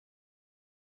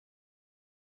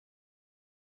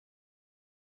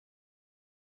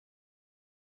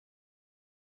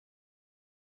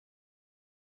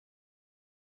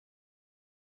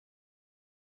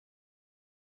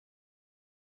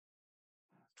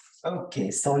Okay,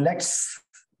 so let's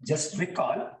just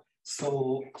recall.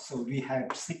 So we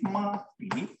have sigma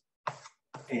p,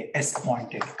 a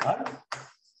S-pointed curve.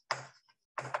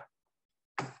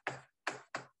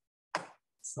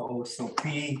 So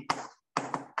P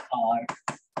are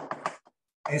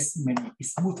S many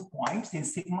smooth points in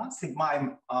sigma. Sigma,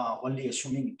 I'm only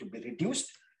assuming it to be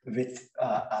reduced with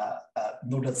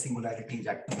nodal singularities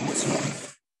at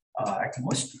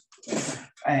most,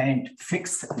 and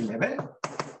fixed level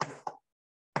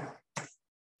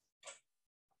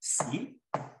C,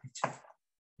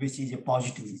 which is a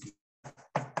positive integer.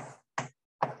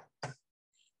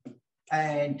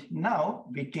 And now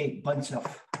we take bunch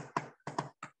of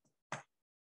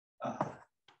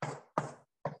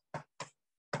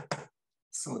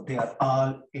so they are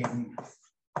all in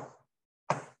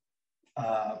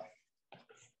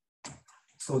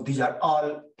so these are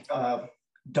all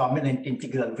dominant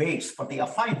integral weights for the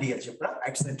affine algebra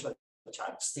at central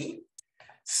charge C.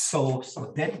 So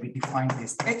then we define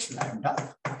this H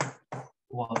lambda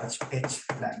was H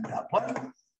lambda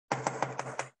 1,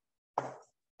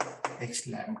 H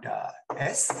lambda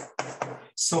S.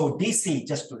 So DC,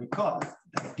 just to recall,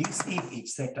 the DC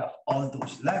is set of all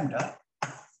those lambda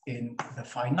in the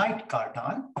finite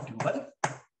Cartan dual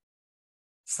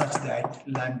such that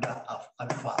lambda of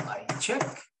alpha I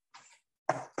check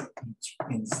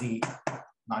in Z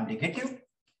non-negative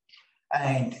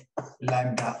and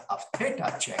lambda of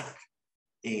theta check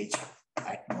is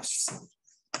at most C.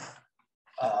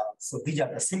 So these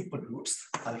are the simple roots.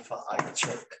 Alpha I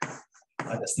check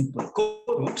are the simple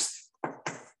co-roots.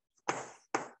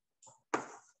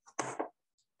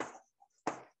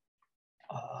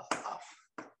 Of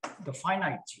the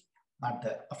finite G, not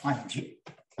the affine G.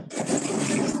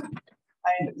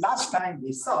 And last time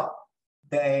we saw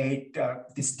that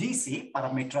this DC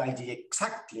parameterizes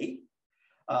exactly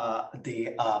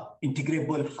the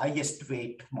integrable highest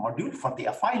weight module for the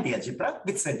affine algebra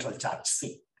with central charge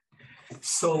C.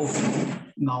 So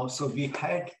now, we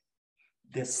had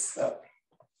this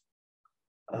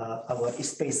our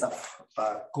space of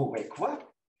co-equa.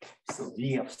 So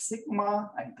V of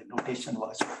sigma, and the notation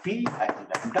was P and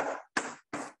lambda.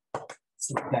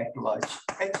 So that was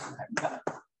H lambda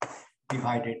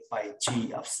divided by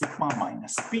G of sigma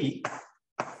minus P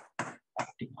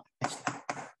acting on H lambda.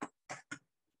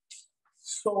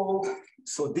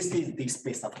 So this is the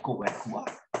space of co-equa.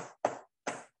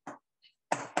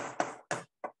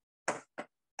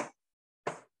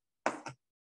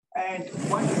 And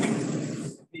what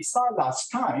we saw last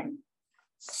time,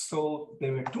 so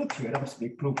there were two theorems we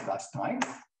proved last time,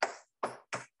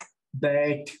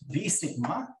 that V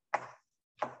sigma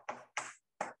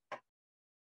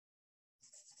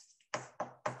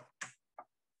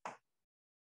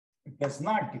does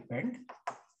not depend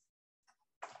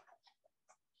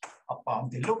upon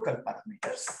the local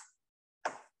parameters.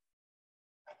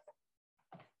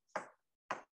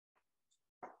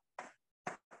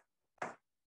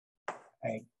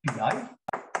 And Pi.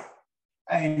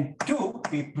 And two,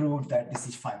 we proved that this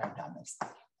is finite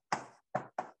dimensional.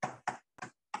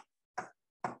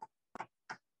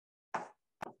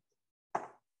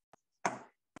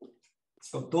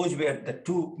 So those were the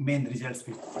two main results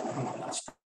we proved last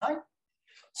time.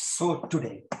 So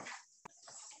today,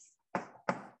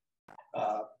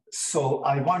 so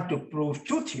I want to prove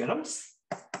two theorems.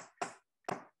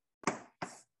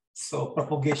 So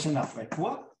propagation of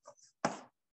equa.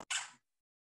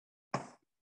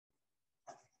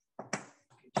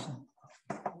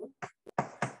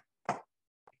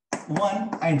 One,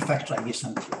 and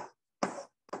factorization theorem.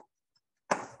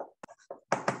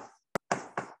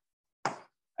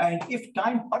 And if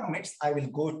time permits, I will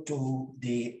go to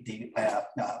the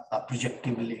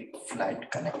projectively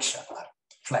flat connection, or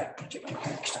flat projective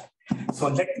connection. So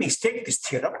let me state this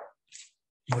theorem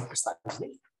more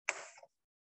precisely.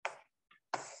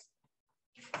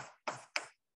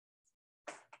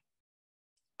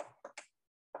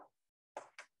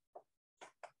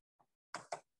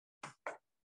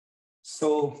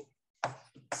 So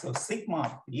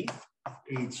sigma P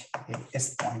is a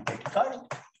S-pointed curve.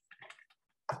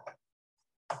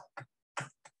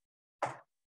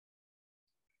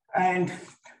 And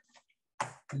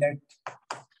let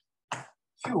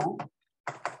Q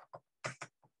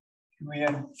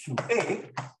and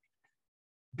QA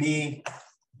be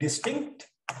distinct,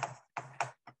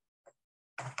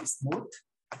 smooth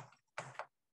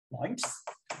points,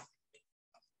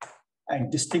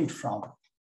 and distinct from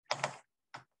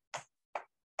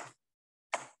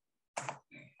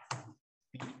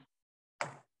P.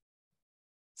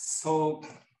 So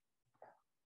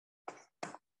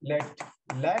let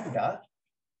lambda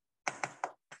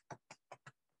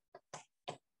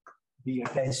be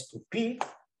attached to P,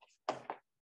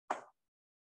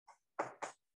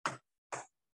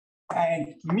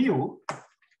 and mu,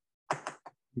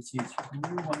 which is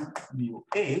mu1, mu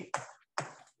A,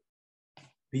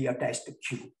 be attached to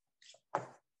Q.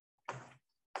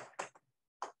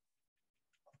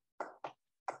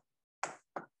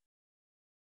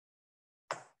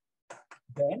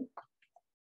 Then,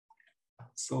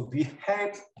 so we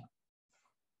have,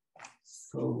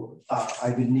 so I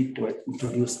will need to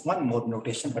introduce one more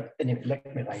notation, but anyway,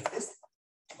 let me write this.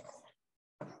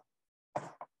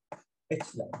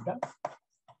 H lambda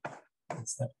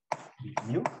is the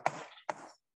mu,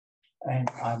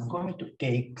 and I'm going to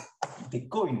take the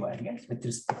coinvariants with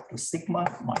respect to sigma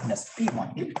minus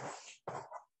P1. And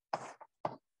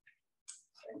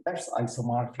that's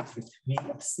isomorphic with V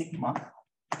of sigma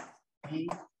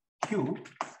PQ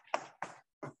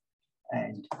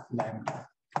and lambda.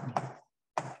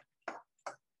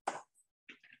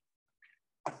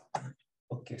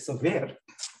 Okay, so where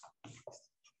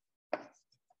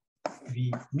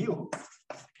V mu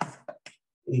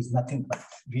is nothing but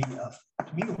V of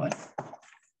mu1,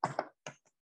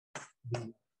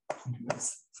 V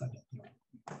inverse, sorry,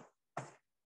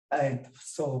 and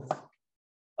so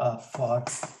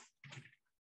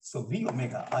so V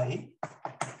omega I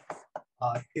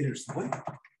are irreducible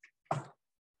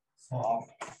for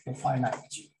the finite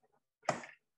G.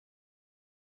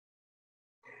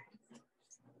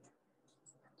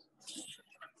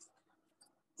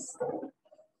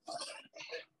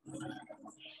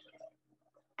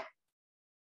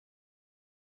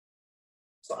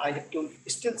 So I have to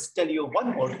still tell you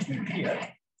one more thing here.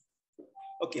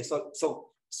 Okay, so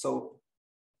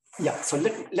yeah, so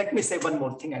let me say one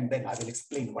more thing and then I will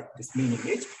explain what this meaning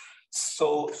is.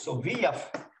 So V of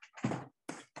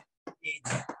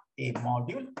is a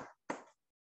module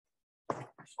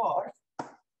for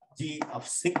G of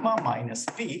sigma minus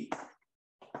P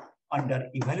under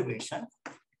evaluation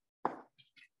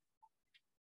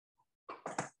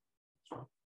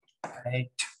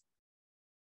at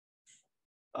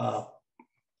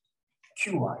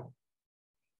Qi.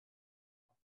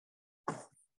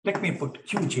 Let me put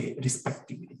Qj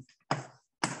respectively.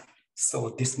 So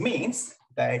this means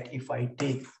that if I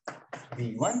take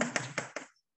V1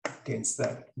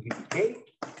 tensor Va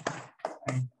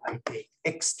and I take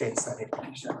X tensor a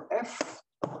function F,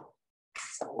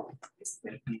 so this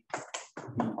will be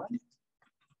V1.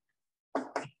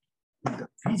 In the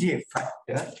Vj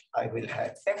factor, I will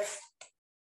have F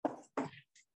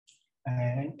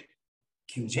and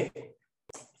Qj.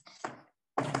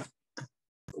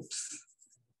 Oops.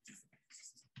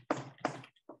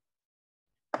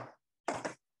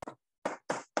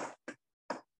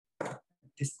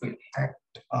 This will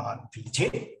act on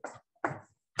Vj.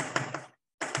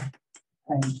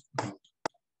 And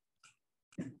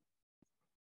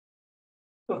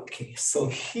okay, so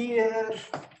here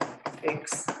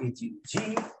X is in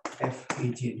G, F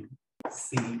is in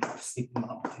C of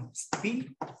sigma times P,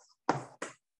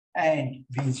 and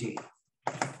Vj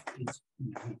is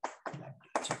in V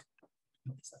lambda G.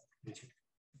 No, sorry, Vj.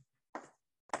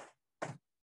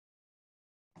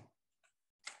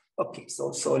 Okay,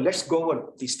 so let's go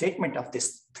over the statement of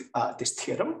this this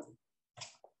theorem.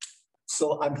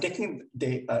 So I'm taking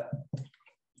the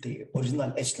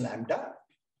original H lambda,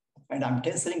 and I'm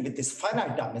tensoring with this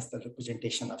finite dimensional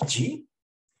representation of G,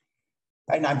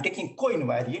 and I'm taking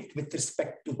coinvariant with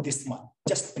respect to this one,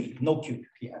 just P, no Q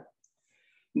here.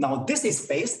 Now this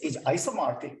space is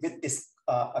isomorphic with this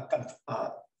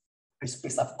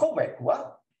space of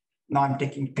covector. Now I'm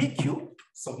taking PQ,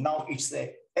 so now it's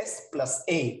a S plus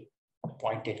A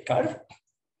pointed curve,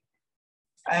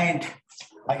 and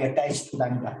I attached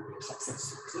lambda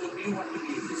success. So the mu have to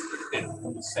be restricted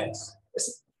in the sense.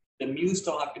 The mu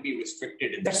still have to be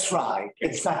restricted. In That's right,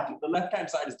 exactly. The left-hand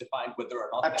side is defined whether or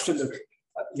not. Absolutely,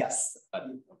 yes.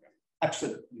 Okay.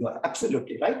 Absolutely, you are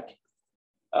absolutely right.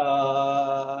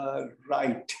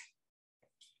 Right.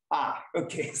 Ah,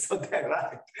 okay, so they're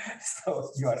right.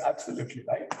 So you are absolutely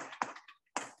right.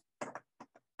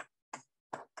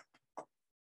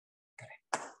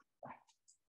 Correct.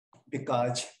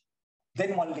 Because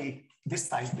then only this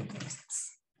side will make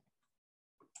sense.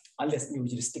 Unless mu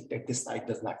is restricted, this side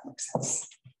does not make sense.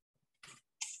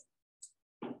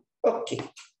 Okay,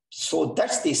 so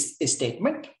that's this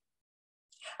statement.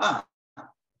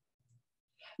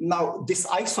 Now this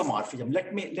isomorphism,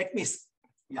 let me,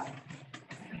 yeah.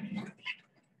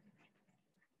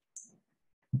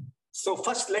 So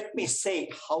first, let me say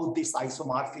how this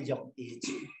isomorphism is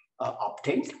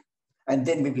obtained, and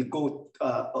then we will go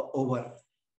over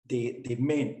the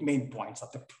main points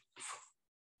of the proof.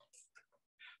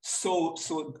 So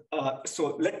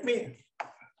let me.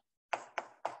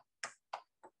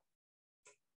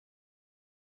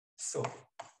 So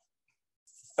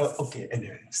okay.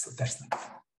 Anyway, so that's not.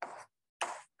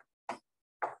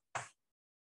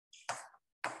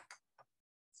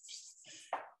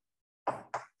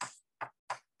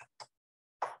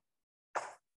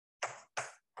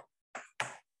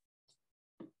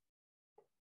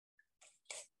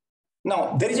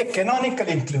 Now, there is a canonical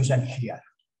inclusion here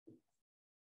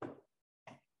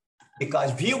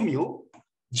because V mu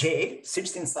J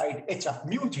sits inside H of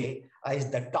mu J as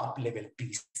the top level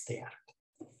piece there.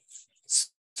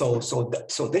 So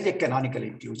there's a canonical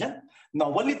inclusion.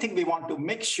 Now, only thing we want to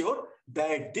make sure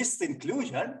that this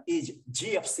inclusion is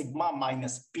G of sigma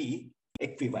minus P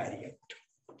equivariant,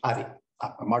 or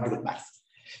modular math.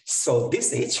 So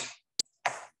this is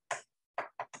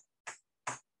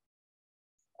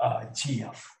G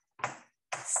of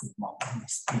sigma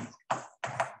minus P.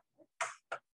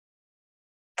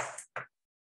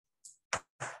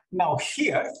 Now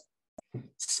here,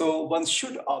 so one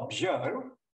should observe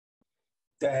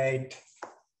that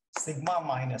sigma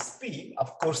minus P,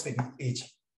 of course,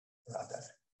 is rather.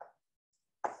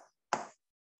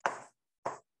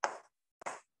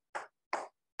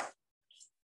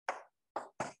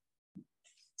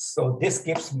 So this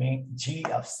gives me G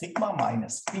of sigma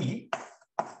minus P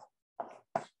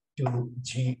to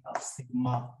G of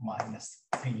sigma minus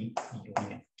P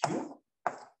union Q.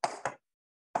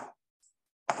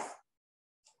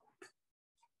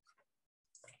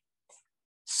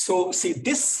 So see,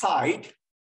 this side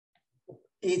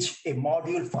is a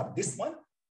module for this one,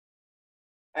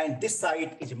 and this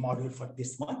side is a module for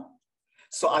this one.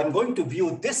 So I'm going to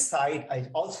view this side as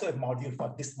also a module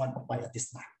for this one via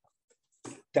this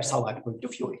one. That's how I'm going to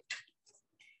view it.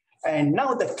 And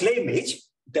now the claim is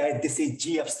that this is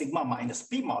G of sigma minus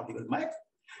P module math.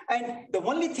 And the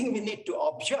only thing we need to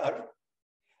observe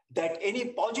that any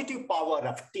positive power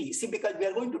of T, see, because we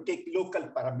are going to take local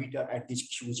parameter at this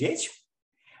QJ,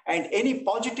 and any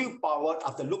positive power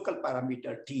of the local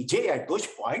parameter Tj at those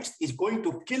points is going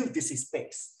to kill this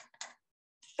space.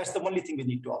 That's the only thing we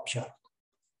need to observe.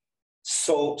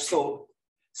 So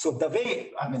the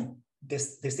way, I mean,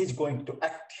 this is going to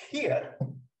act here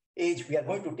is we are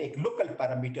going to take local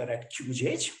parameter at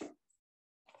QJ,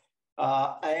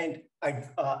 and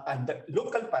the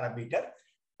local parameter,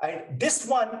 and this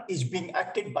one is being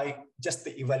acted by just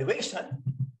the evaluation.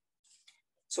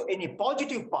 So any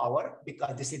positive power,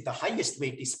 because this is the highest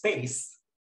weight space,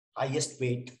 highest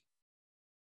weight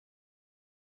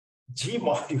G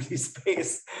module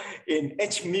space in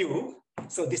H mu.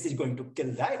 So this is going to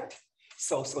kill that.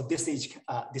 So this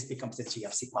becomes a G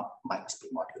of sigma minus P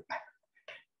module map.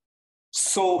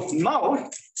 So now,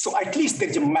 so at least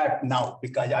there's a map now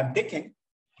because I'm taking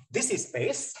this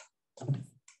space.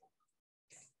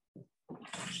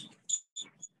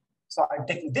 So I'm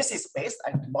taking this space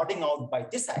and modding out by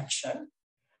this action.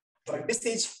 But this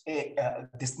is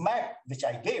this map which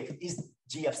I gave is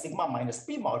G of sigma minus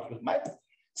P module map.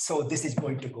 So this is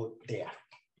going to go there.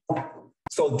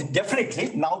 So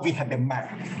definitely now we have a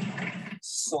map.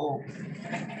 So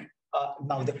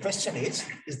now the question is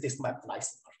this map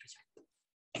nice?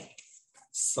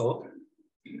 So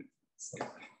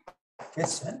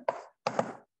question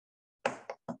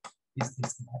is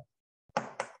this map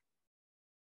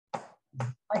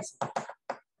nice?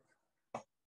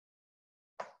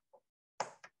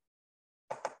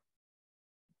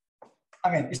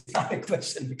 I mean, it's not a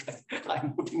question because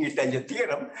I'm putting it as a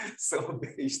theorem, so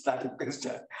it's not a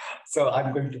question. So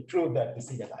I'm going to prove that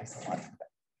this is an isomorphic.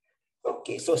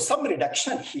 Okay, so some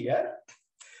reduction here.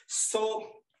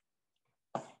 So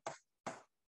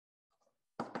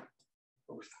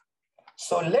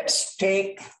let's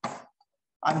take,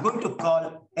 I'm going to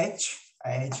call H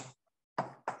as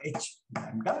H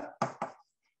lambda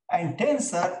and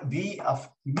tensor V of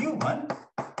mu1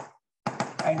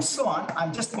 and so on.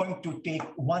 I'm just going to take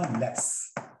one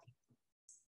less.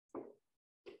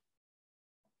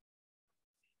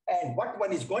 And what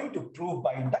one is going to prove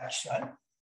by induction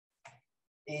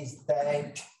is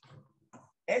that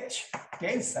H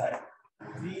tensor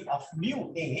V of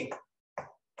mu A,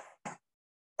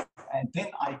 and then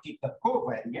I take the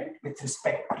covariant with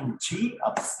respect to G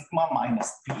of sigma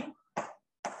minus P.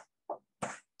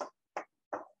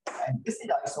 And this is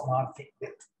isomorphic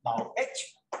with now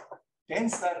H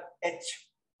tensor H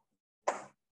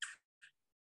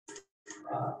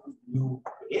mu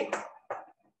A.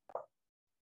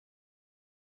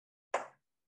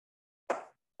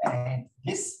 And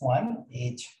this one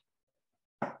is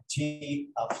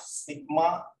G of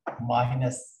sigma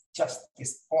minus just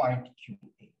this point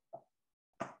QA.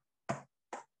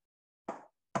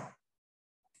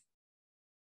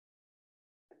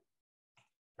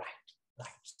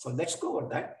 So let's go over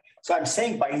that. So I'm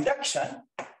saying by induction,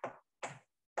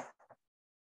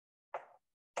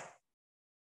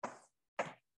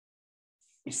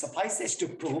 it suffices to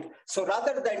prove. So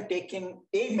rather than taking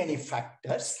a many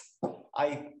factors,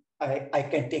 I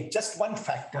can take just one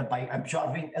factor by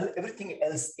absorbing everything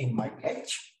else in my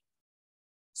H.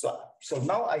 So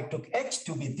now I took H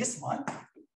to be this one.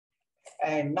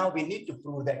 And now we need to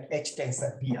prove that H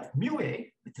tensor B of mu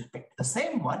A with respect to the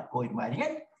same one,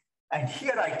 coinvariant. And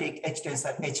here I take H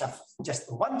tensor H of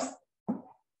just one,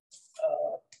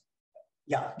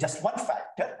 just one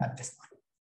factor at this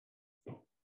one.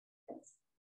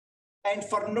 And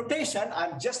for notation,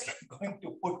 I'm just going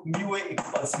to put mu A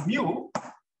equals mu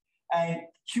and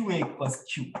QA equals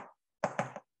Q.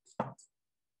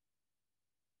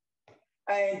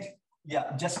 And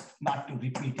yeah, just not to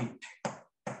repeat it.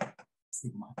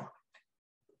 Sigma.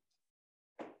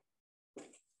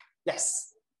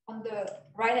 Yes. On the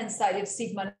right-hand side, it's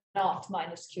sigma naught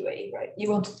minus QA, right? You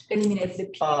want to eliminate the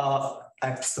P.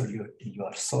 Absolutely, you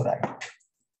are so right.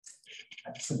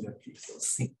 Absolutely, so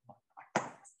sigma.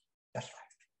 That's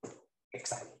right.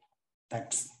 Exactly.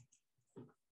 Thanks.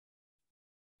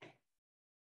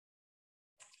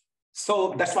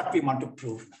 So that's what we want to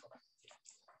prove.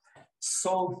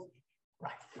 So,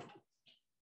 right.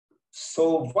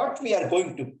 So what we are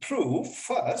going to prove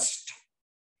first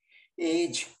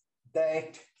is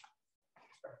that,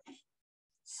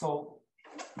 so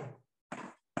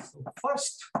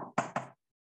first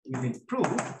we will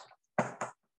prove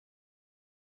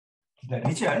the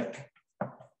result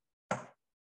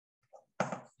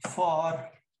for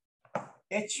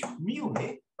H mu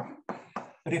A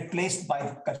replaced by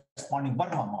the corresponding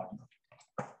Verma module.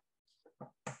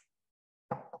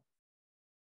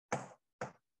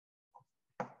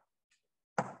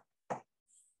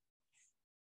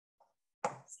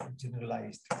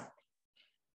 Generalized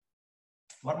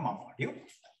Verma module.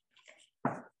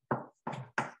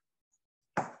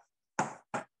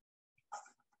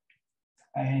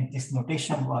 And this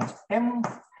notation was M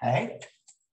hat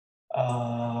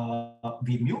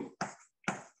V mu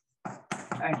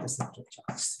and the central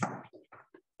charge.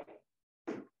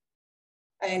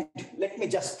 And let me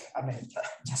just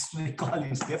recall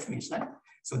his definition.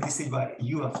 So this is where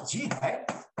U of G hat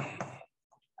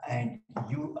and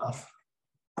U of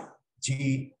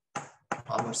G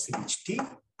power series T,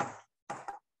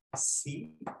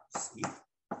 C,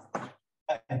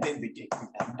 and then we take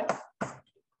lambda.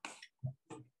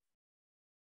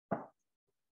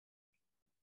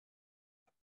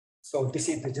 So this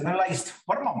is the generalized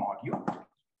Verma module,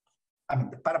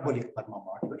 the parabolic Verma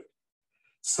module.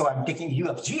 So I'm taking U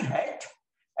of G hat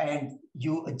and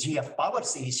U G of power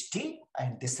series T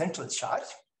and the central charge.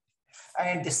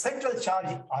 And the central charge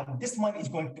on this one is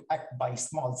going to act by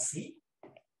small c.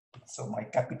 So my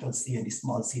capital C and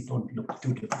small c don't look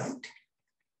too different.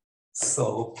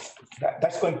 So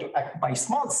that's going to act by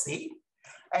small c.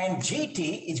 And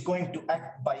GT is going to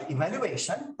act by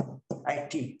evaluation at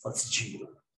t equals 0.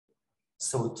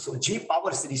 So G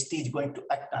power series T is going to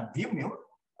act on V mu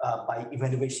by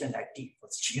evaluation at t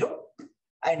equals 0.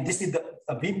 And this is the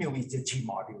V mu is the G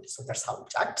module. So that's how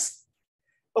it acts.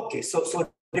 Okay,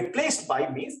 so replaced by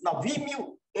means now V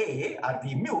mu A or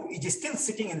V mu is still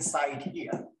sitting inside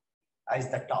here as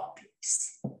the top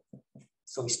piece.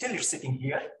 So still it's sitting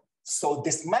here. So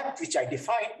this map which I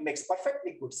defined makes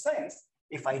perfectly good sense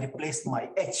if I replace my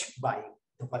H by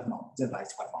the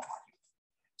generalized Verma module.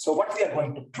 So what we are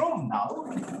going to prove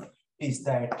now is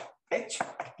that H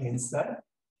tensor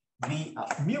V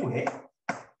of mu A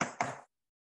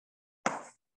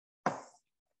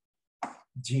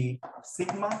G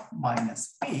sigma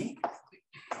minus P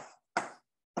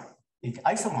is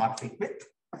isomorphic with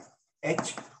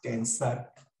H tensor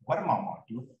Verma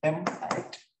module M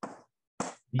at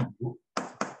V U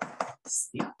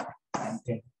C, and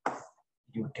then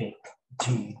you take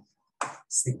G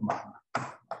sigma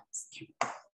minus Q.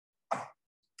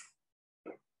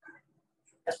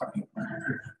 That's what you want to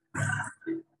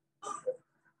do.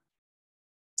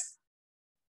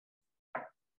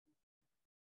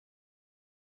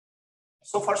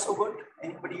 So far, so good.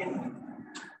 Anybody in?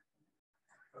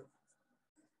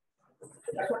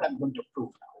 That's what I'm going to prove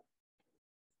now.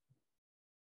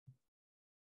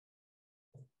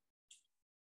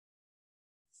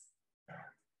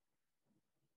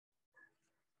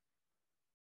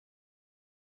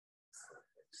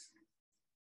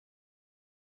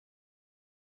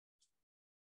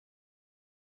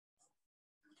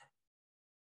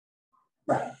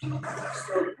 Right.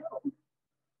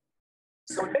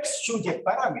 So let's choose a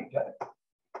parameter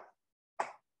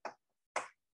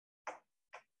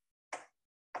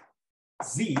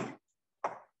Z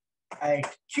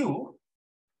at Q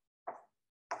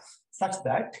such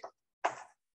that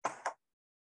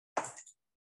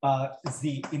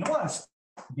the inverse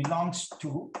belongs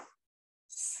to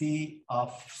C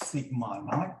of sigma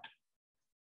naught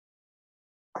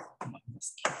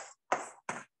minus Q.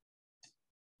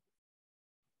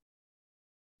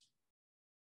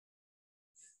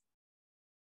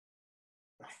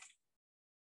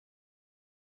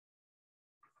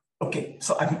 Okay,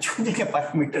 so I'm choosing a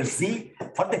parameter Z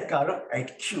for the curve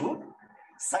at Q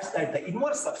such that the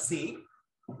inverse of Z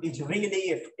is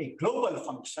really a global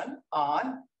function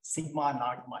on sigma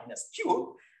naught minus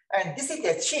Q. And this is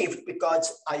achieved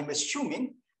because I'm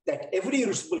assuming that every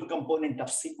reducible component of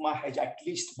sigma has at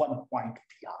least one point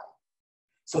pi.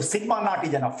 So sigma naught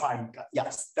is an affine curve.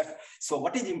 Yes. So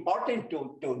what is important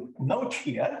to note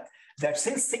here that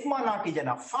since sigma naught is an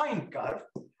affine curve,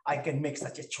 I can make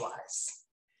such a choice.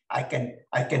 I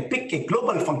can pick a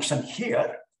global function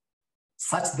here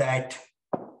such that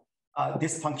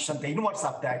this function, the inverse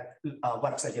of that,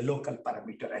 works as a local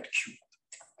parameter at Q.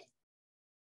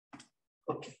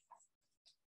 Okay.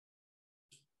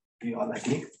 Do you all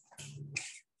agree?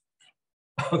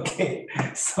 Okay.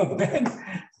 So then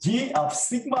G of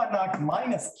sigma naught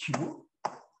minus Q,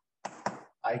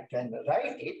 I can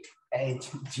write it as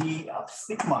G of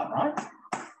sigma naught.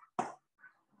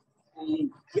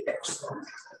 Yes.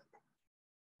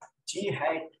 G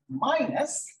hat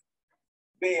minus,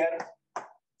 where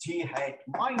G hat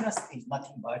minus is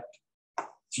nothing but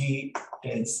G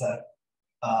tensor.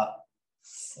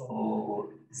 So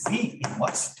Z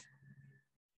inverse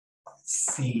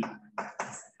C.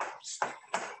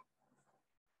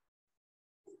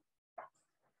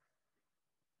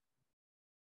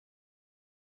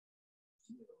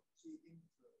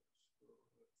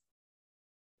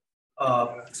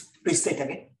 Please take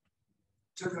again.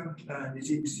 Second line, is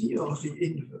it Z or the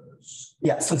inverse?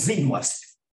 Yeah, so Z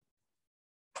inverse.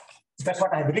 That's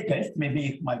what I've written.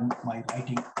 Maybe my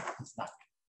writing is not.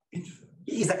 Inverse.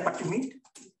 Is that what you mean?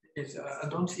 Yes, I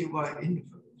don't see why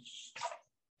inverse.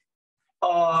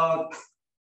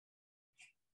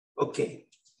 Okay.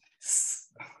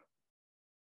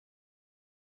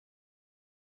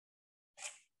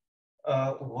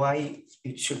 Why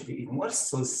it should be inverse?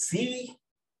 So Z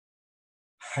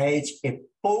has a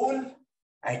pole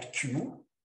at Q.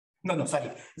 No,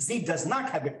 sorry. Z does not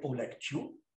have a pole at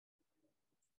Q.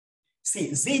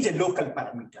 See, Z is a local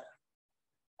parameter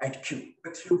at Q.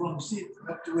 But you want Z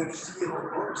not to have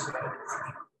zero sides.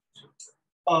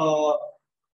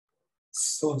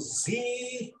 So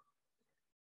Z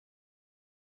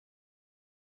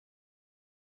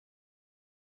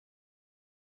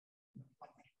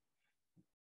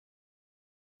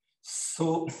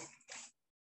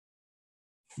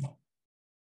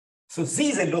So Z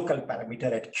is a local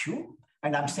parameter at Q,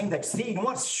 and I'm saying that Z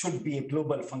inverse should be a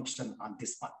global function on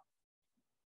this one.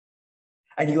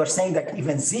 And you are saying that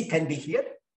even Z can be here?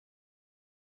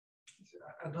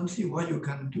 I don't see why you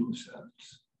can do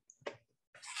that.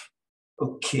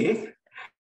 Okay.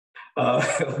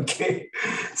 Okay.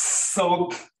 So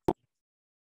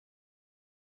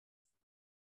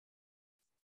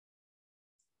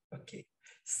okay.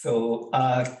 So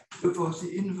for the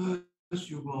inverse,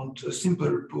 you want a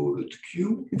simple pole at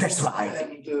Q. That's right.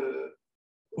 And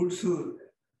also.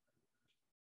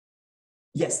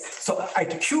 Yes. So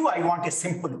at Q, I want a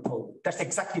simple pole. That's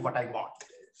exactly what I want.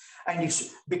 And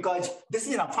because this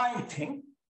is an affine thing.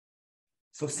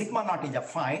 So sigma naught is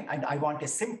affine, and I want a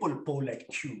simple pole at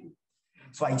Q.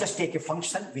 So I just take a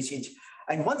function which is,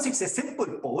 and once it's a simple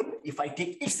pole, if I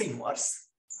take its inverse,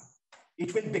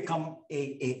 it will become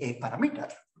a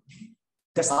parameter.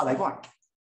 That's all I want.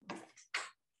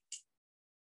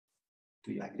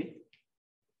 Do you agree?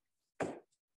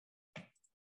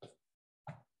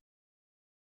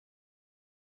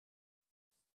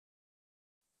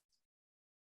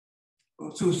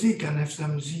 So Z can have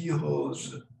some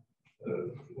zeros,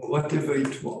 whatever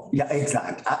it wants. Yeah,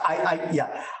 exactly.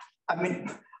 I mean,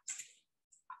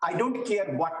 I don't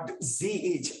care what Z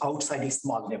is outside a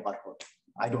small neighborhood.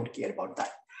 I don't care about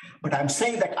that. But I'm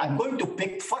saying that I'm going to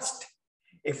pick first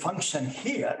a function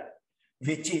here,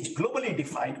 which is globally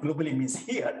defined. Globally means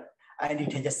here, and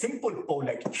it has a simple pole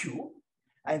at Q.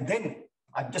 And then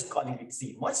I'm just calling it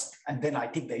Z inverse. And then I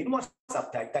take the inverse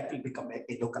of that, that will become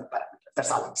a local parameter.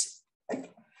 That's all I'm saying. Right?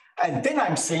 And then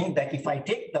I'm saying that if I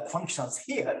take the functions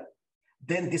here,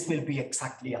 then this will be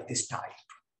exactly of this type.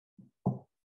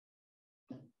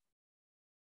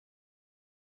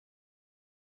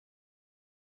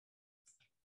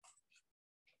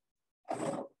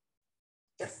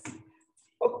 Yes.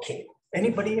 Okay.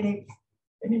 Anybody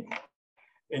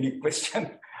any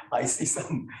question? I see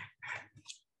some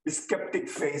skeptic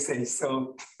faces.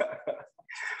 So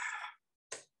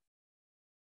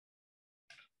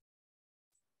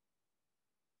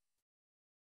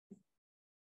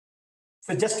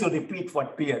so just to repeat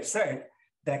what Pierre said,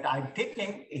 that I'm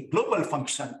taking a global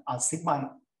function of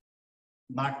sigma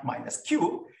naught minus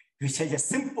q, which has a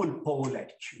simple pole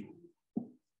at q.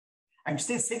 And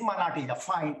since sigma naught is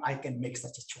affine, I can make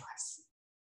such a choice.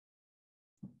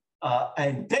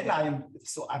 And then I'm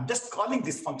just calling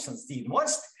this function C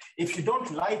inverse. If you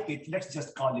don't like it, let's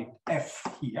just call it F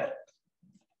here.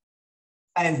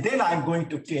 And then I'm going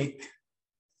to take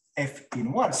F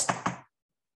inverse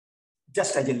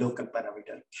just as a local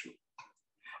parameter Q.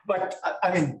 But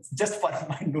I mean, just for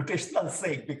my notational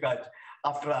sake, because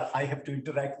after all, I have to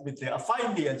interact with the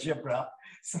affine algebra,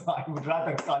 so I would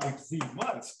rather call it C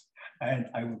inverse, and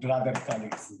I would rather call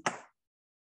it C.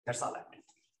 That's all I'm doing.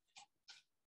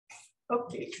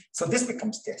 Okay, so this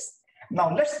becomes this.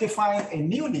 Now let's define a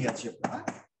new algebra,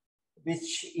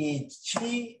 which is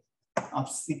G of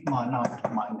sigma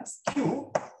naught minus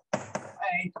Q,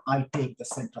 and I take the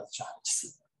central charge C.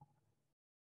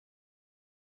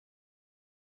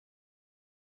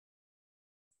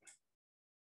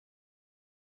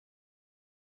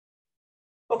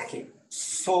 Okay,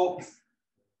 so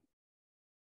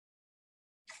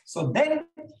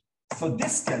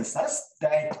this tells us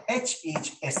that H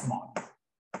is S mod.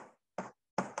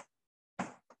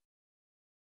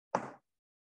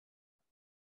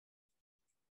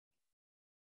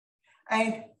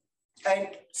 And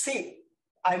see,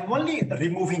 I'm only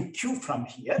removing Q from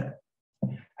here,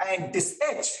 and this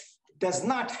H does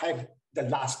not have the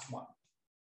last one.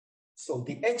 So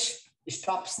the H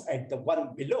stops at the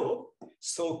one below.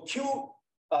 So Q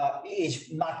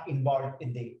is not involved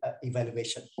in the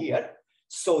evaluation here.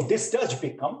 So this does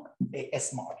become a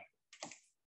S mod.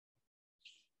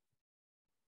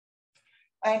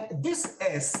 And this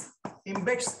S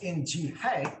embeds in G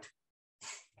hat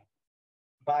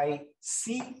by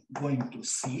C going to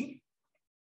C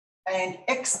and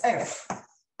XF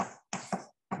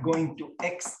going to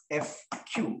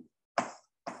XFQ.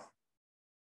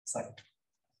 Sorry.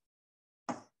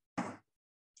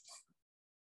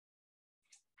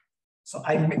 So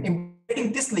I'm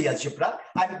embedding this Lie algebra.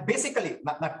 I'm basically,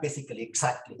 not basically,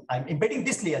 exactly. I'm embedding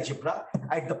this Lie algebra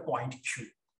at the point Q.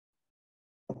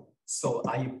 So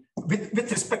with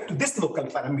respect to this local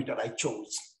parameter, I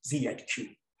chose Z at Q.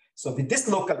 So with this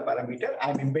local parameter,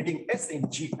 I'm embedding S in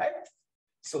G hat.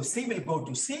 So C will go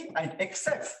to C and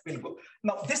XF will go.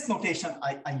 Now this notation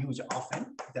I use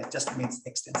often, that just means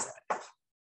extensor.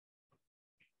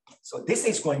 So this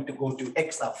is going to go to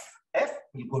X of F,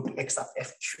 will go to X of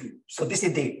FQ. So this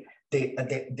is the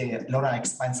Laurent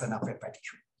expansion of F at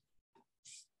Q.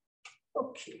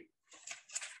 Okay.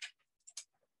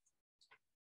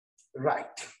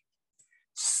 Right.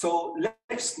 So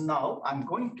let's now, I'm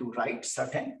going to write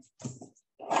certain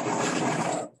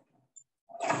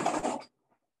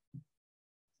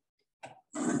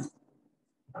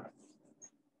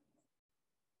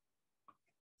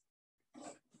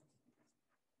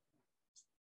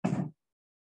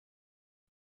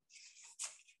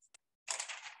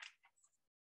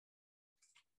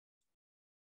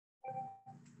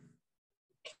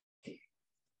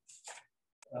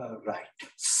right.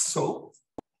 So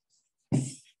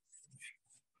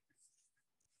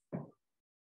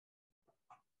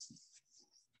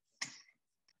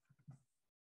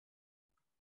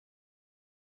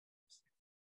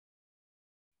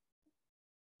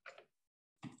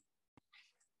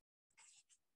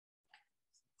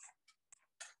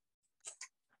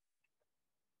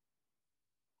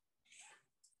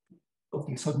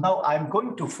okay, so now I'm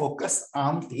going to focus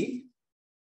on the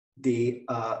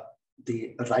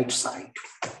right side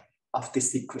of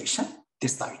this equation,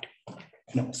 this side.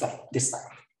 No, sorry, this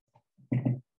side.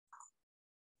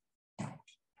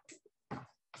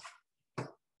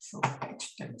 So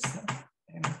H tensor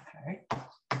M hat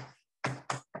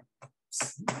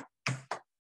C,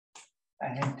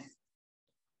 and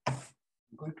I'm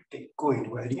going to take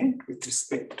coinvariant with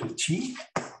respect to G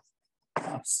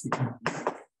of sigma.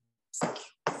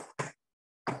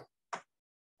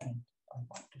 And I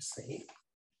want to say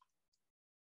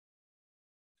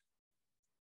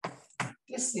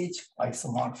this is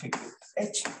isomorphic with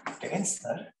H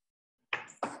tensor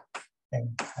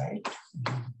M hat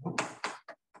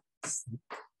C.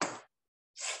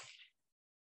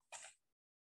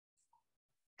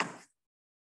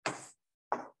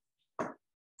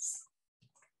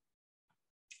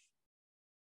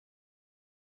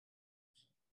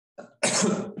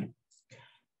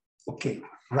 Okay,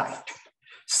 right.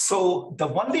 So the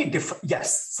only difference,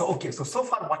 yes. So, okay, so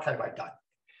far what have I done?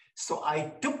 So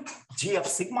I took G of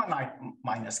sigma naught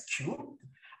minus Q.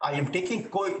 I am taking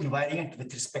co-invariant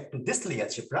with respect to this Lie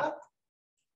algebra.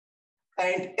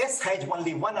 And S has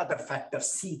only one other factor,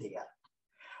 C there.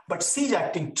 But C is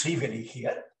acting trivially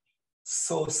here.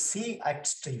 So C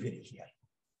acts trivially here.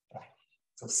 Right.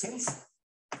 So since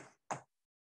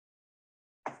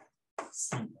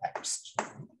C acts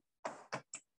trivially.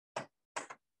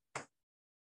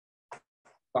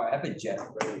 I have a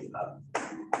generally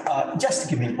just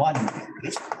give me 1 minute,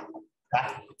 please.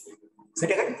 Is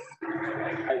it again?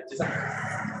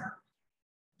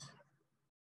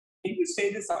 Can you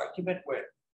say this argument where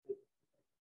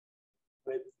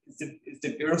is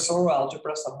the Virasoro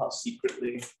algebra somehow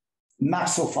secretly Not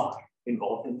so far.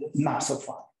 involved in this? Not so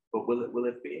far. But will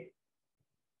it be?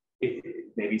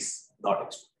 Maybe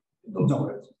not.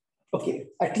 No. Okay,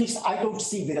 at least I don't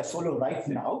see Virasoro right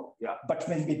now. Yeah. But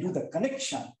when we do the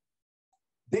connection,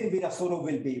 then Virasoro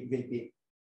will be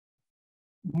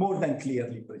more than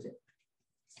clearly projected.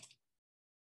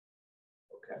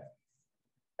 Okay.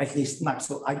 At least not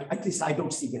so. At least I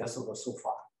don't see Virasoro so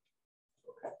far.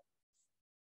 Okay.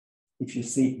 If you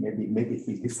see, maybe it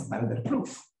will give some other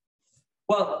proof.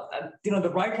 Well, the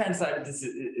right-hand side of this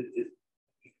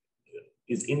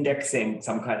is indexing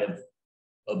some kind of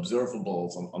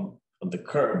observables on the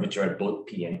curve, which are at both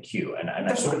P and Q. And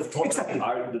I sort of thought exactly.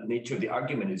 the nature of the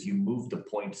argument is you move the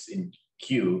points in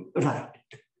Q Right.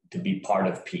 to be part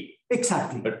of P.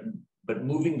 Exactly. But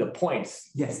moving the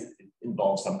points yes.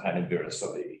 involves some kind of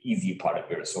Virasoro, easy part of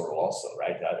Virasoro also,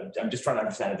 right? I'm just trying to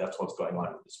understand if that's what's going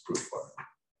on with this proof.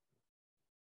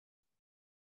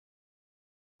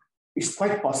 It's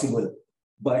quite possible,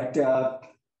 but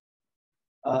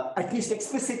at least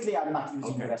explicitly, I'm not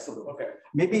using Virasoro. Okay.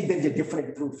 Maybe there's a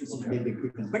different proof, which is maybe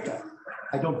even better.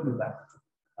 I don't know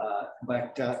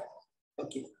that.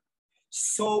 Okay.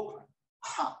 So,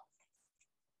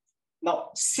 now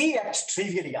C acts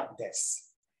trivially on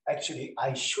this. Actually,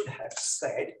 I should have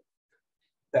said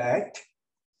that,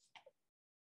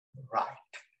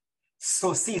 right.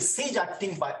 So C is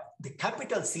acting by, the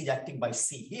capital C is acting by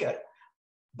C here,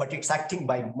 but it's acting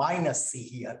by minus C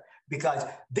here, because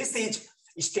this is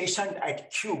stationed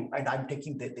at Q and I'm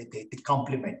taking the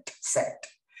complement set.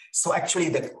 So actually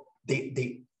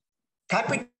the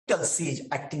capital C is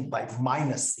acting by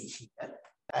minus C here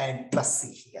and plus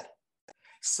C here.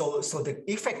 So the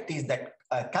effect is that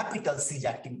capital C is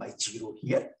acting by 0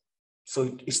 here.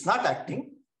 So it's not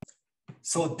acting.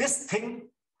 So this thing,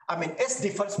 I mean, S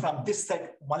differs from this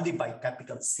set only by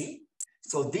capital C.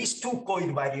 So these two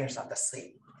co-invariants are the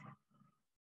same.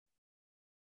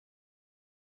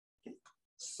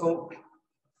 So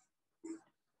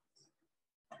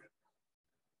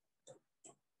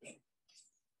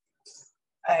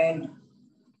and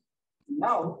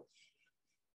now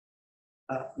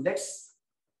let's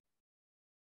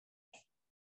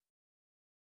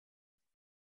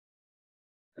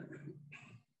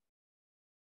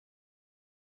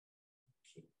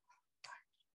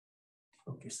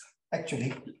okay, so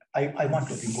actually I want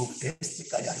to remove this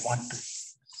because I want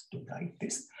to write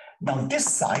this. Now this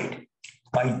side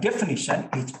by definition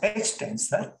is H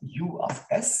tensor U of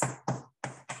S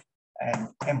and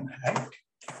M hat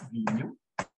V U.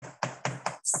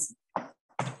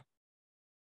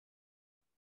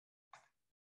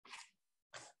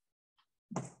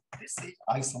 This is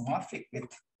isomorphic with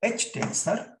H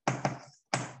tensor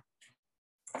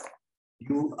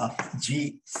U of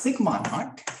G sigma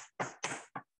naught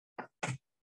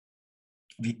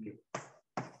V U.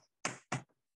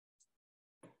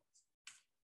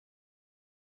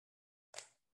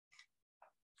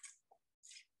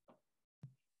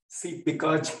 See,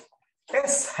 because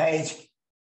S has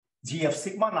G of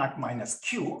sigma naught minus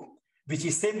Q, which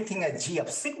is same thing as G of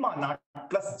sigma naught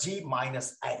plus G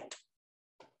minus 8.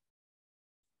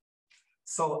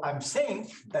 So I'm saying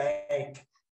that,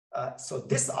 so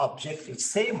this object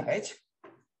is same as,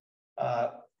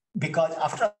 because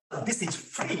after this is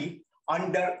free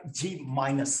under G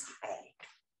minus 8.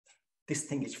 This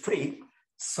thing is free.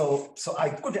 So I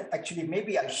could actually,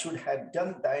 maybe I should have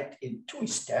done that in 2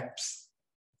 steps.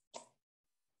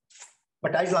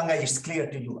 But as long as it's clear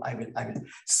to you, I will.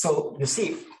 So you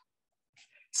see,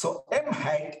 so M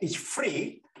hat is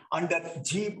free under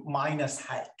G minus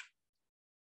hat.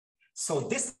 So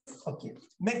this, okay,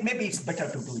 maybe it's better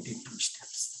to do it in 2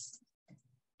 steps.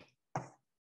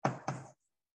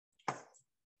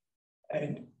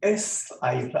 And S,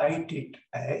 I write it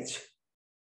as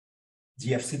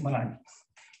G of sigma naught.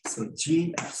 So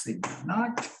G of sigma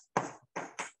naught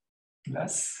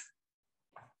plus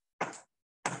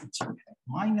G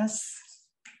minus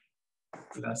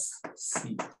plus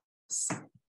C.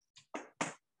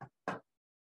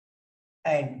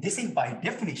 And this is by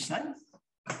definition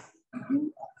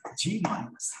G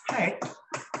minus hat.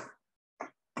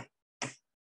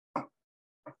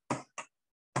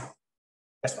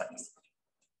 That's what it is.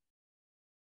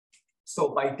 So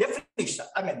by definition,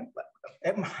 I mean,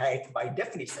 M hat by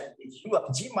definition is U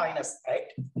of G minus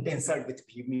hat tensor with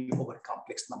P mu over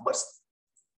complex numbers.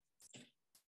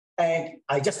 And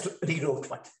I just rewrote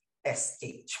what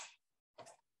SH.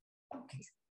 Okay.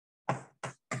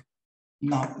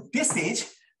 Now this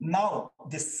is,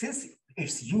 since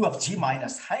it's U of G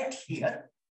minus hat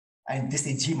here, and this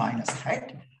is G minus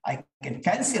hat, I can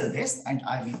cancel this and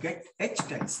I will get H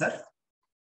tensor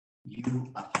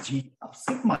U of G of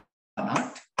sigma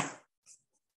naught.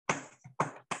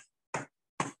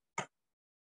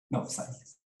 No, sorry,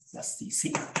 that's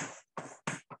CC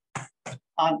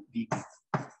on V.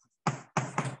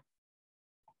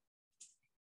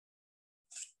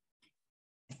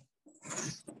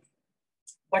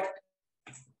 But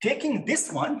taking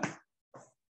this one,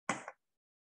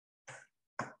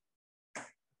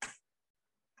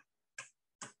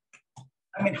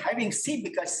 I mean, having C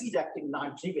because C is acting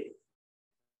non-trivially.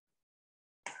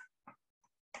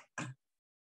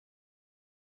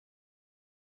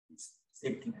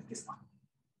 Same thing as this one.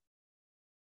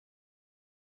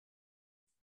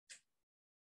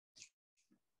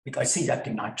 Because C is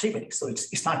acting non-trivially, so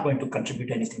it's not going to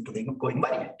contribute anything to the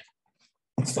coinvariant.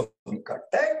 So we got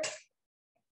that,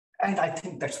 and I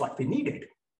think that's what we needed.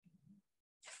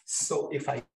 So if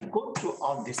I go through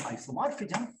all this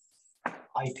isomorphism,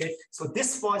 I get, so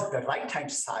this was the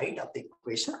right-hand side of the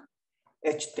equation,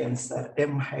 H tensor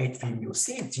M hat V mu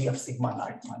C, G of sigma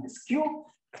naught minus Q.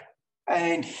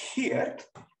 And here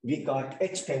we got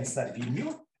H tensor V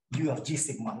mu, U of G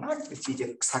sigma naught, which is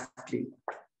exactly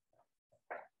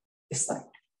this side.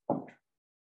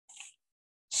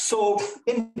 So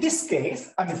in this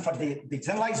case, I mean, for the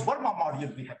generalized Verma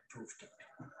module, we have proved it.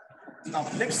 Now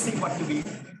let's see what we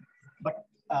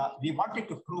wanted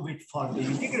to prove it for the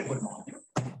integrable module.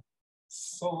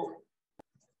 So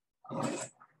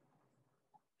let's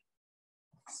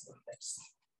see.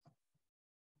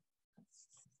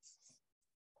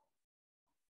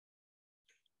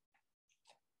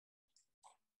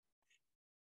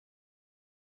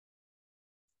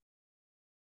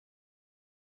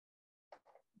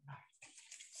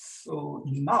 So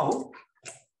now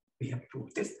we have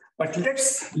proved this, but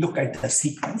let's look at the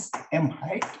sequence M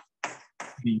hat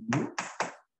V mu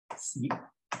C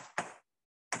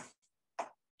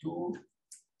to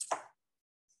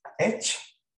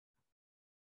H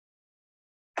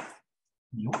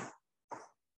mu.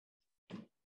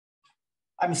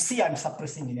 I mean, C I'm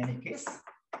suppressing in any case,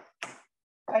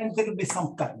 and there will be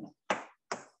some kernel.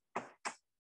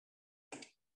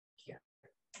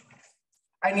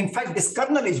 And in fact, this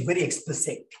kernel is very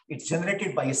explicit. It's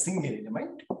generated by a single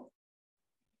element.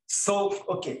 So,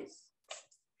 okay.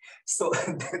 So,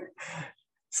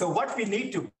 so what we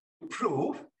need to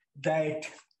prove that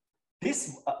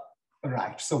this,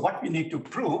 right. So what we need to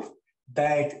prove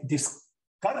that this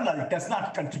kernel does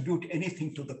not contribute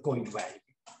anything to the coinvariant.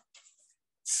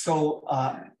 So,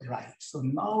 right. So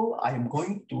now I am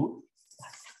going to,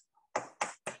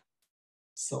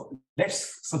 so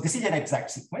this is an exact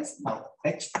sequence. Now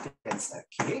H tensor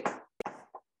K.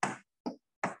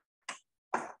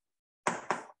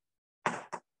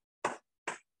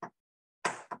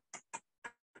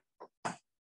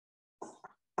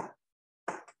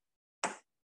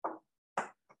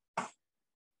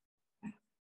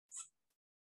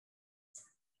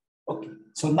 Okay,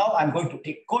 so now I'm going to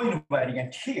take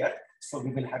coinvariant here. So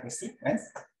we will have a sequence.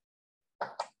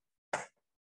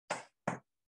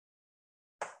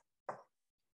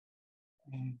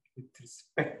 And with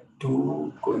respect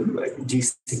to G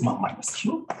sigma minus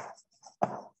Q.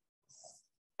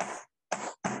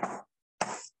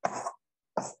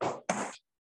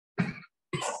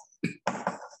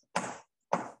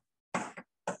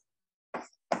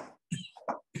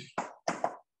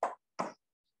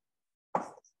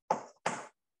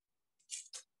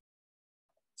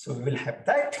 So we will have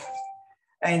that.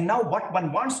 And now what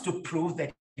one wants to prove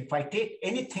that if I take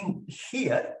anything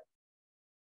here,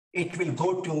 it will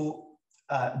go to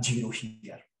 0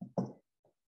 here.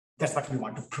 That's what we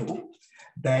want to prove,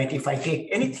 that if I take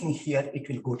anything here, it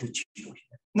will go to 0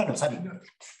 here. No, sorry.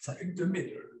 In the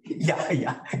middle.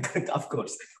 Yeah, of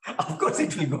course. Of course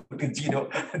it will go to 0.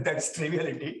 That's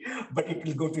triviality, but it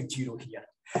will go to 0 here.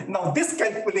 Now this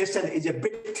calculation is a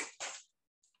bit,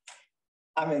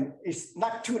 I mean, it's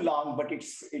not too long, but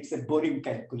it's a boring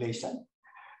calculation,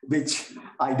 which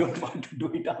I don't want to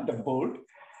do it on the board.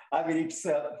 I mean, it's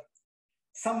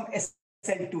some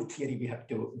SL2 theory we have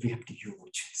to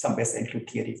use some SL2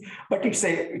 theory, but it's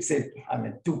a I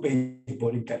mean 2-page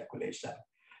boring calculation.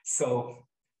 So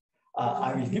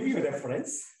I will give you a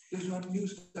reference. Does one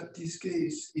use that this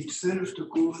case itself the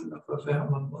quotient of a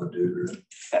Fermat module?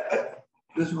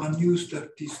 Does one use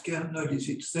that this kernel is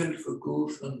itself a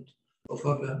quotient of a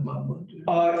Fermat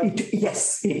module?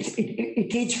 Yes,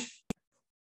 it is.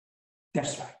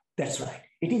 That's right. That's right.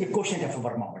 It is a quotient of a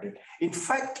Fermat module. In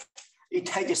fact, it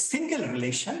has a single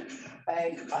relation,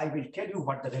 and I will tell you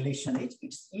what the relation is.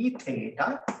 It's E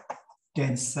theta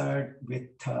tensor with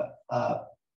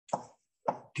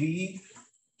t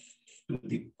to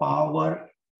the power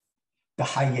the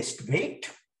highest weight.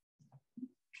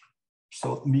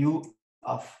 So mu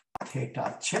of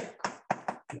theta check,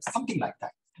 something like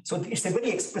that. So it's a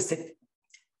very explicit.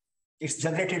 It's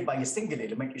generated by a single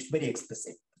element. It's very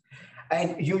explicit.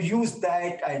 And you use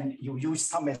that and you use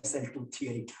some SL2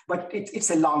 theory, but it's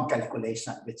a long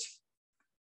calculation, which.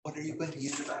 What are you going to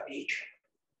use about H?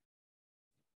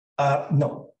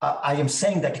 No, I am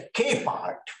saying that K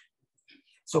part.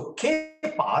 So K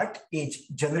part is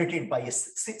generated by a,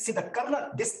 see the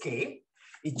kernel, this K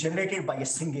is generated by a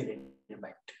single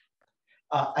element.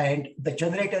 And the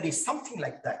generator is something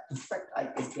like that. In fact, I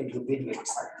can tell you very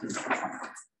exactly.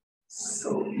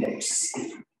 So let's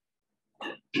see.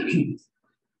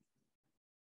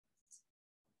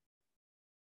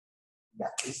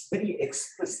 Yeah, it's very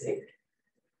explicit.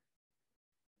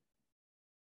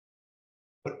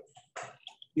 But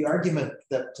the argument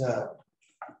that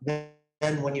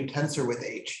then when you tensor with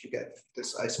H, you get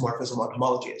this isomorphism on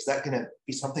homology. Is that going to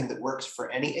be something that works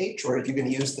for any H, or are you going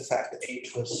to use the fact that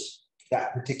H was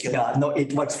that particular? Yeah, no,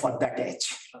 it works for that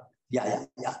H. Yeah,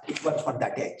 it works for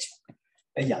that H.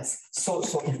 Yes. So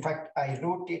in fact, I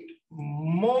wrote it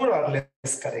more or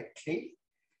less correctly,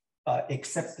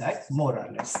 except that more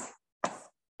or less.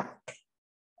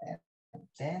 And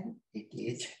then it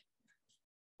is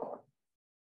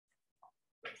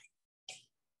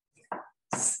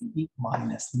C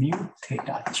minus mu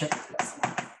theta check plus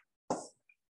 1.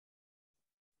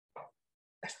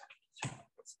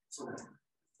 So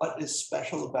what is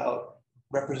special about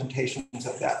representations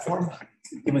of that form?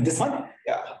 Even this one?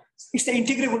 Yeah. It's the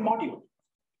integrable module.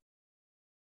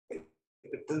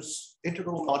 But those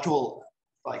integral module,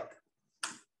 like,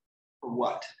 for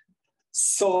what?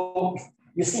 So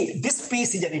you see, this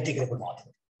piece is an integrable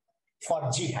module for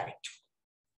G hat.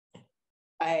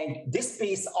 And this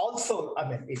piece also,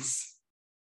 it's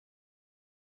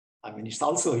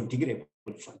also integrable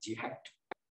for G hat.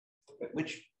 What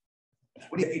do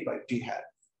you mean by G hat?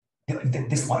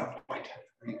 This one. Are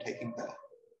you taking that?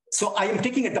 So I am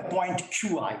taking at the point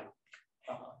Qi.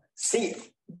 See,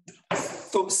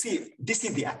 this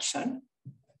is the action.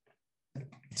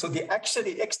 So the action,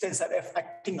 the X tensor F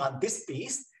acting on this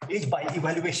piece is by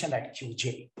evaluation at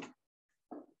Qj.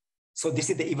 So this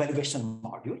is the evaluation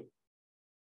module.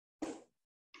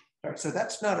 All right, so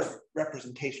that's not a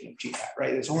representation of G hat,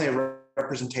 right? It's only a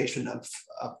representation of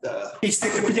the... It's the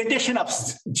representation of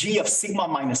G of sigma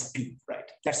minus P, right?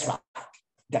 That's right.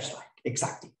 That's right,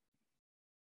 exactly.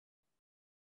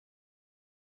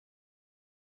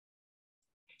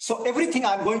 So everything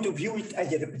I'm going to view it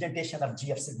as a representation of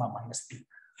G of sigma minus P.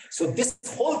 So this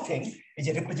whole thing is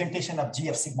a representation of G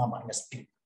of sigma minus P.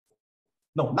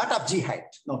 No, not of G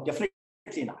hat. No,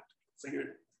 definitely not. So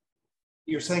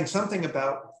you're saying something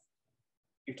about,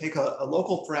 you take a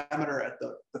local parameter at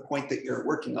the point that you're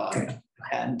working on,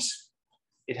 and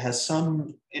it has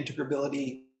some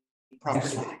integrability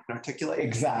property that you can articulate.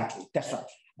 Exactly. That's right.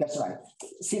 That's right.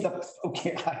 See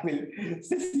okay, I will,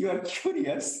 since you are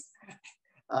curious,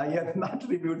 I have not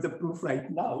reviewed the proof right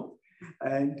now.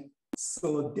 And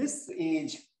so this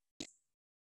is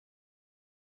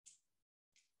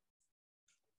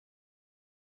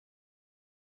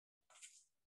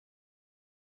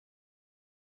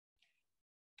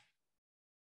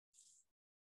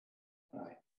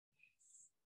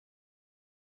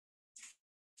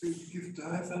You give the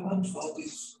reference for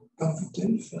this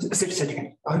computation.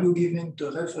 second. Are you giving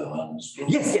the reference?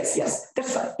 Yes.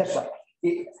 That's right. That's right.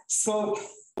 So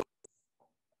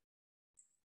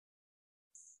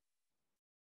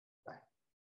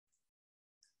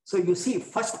you see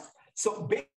first, so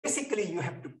basically you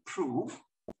have to prove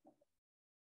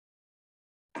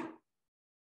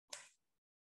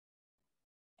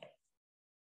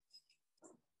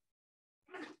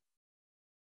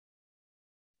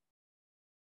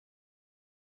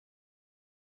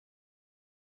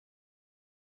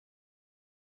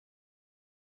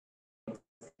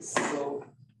so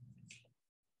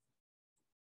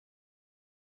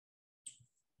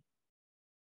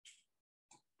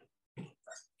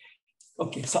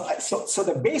Okay, so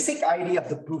the basic idea of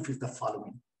the proof is the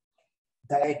following,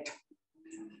 that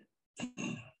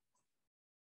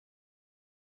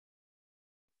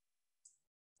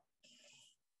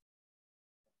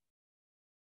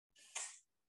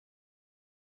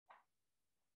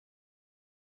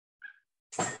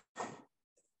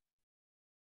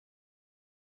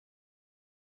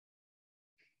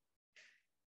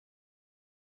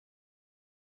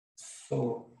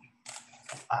so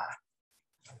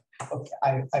okay,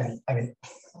 I will.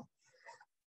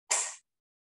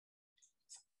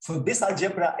 So this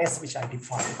algebra S which I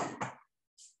defined,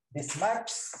 this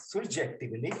maps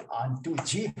surjectively onto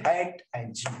G hat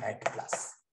and G hat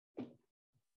plus.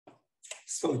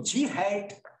 So G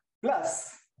hat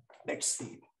plus, let's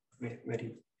see,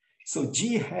 so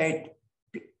G hat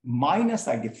minus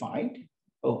I defined,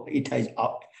 oh, it has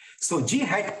up. So G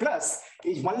hat plus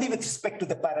is only with respect to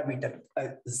the parameter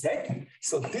Z.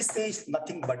 So this is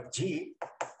nothing but G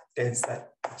tensor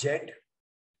Z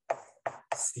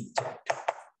C Z.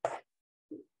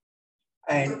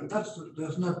 And that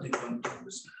does not depend on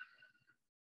this.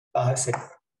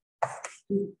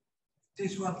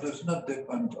 This one does not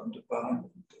depend on the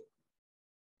parameter.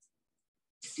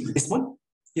 This one?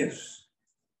 Yes.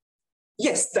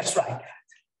 Yes, that's right.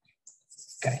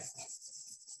 Correct.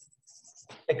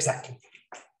 Exactly.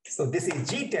 So this is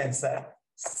G tensor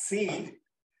C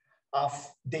of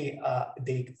the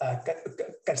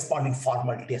corresponding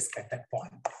formal disk at that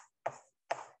point.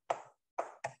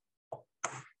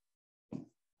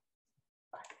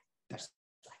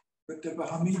 But the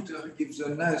parameter gives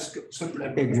a nice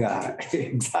supplement.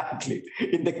 Exactly.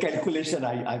 In the calculation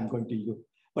I'm going to use.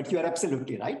 But you are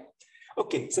absolutely right.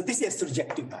 Okay, so this is a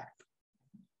surjective map.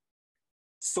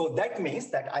 So that means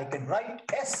that I can write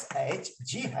S H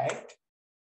G hat.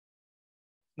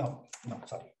 No,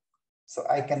 sorry. So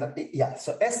I can, yeah,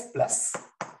 so S plus,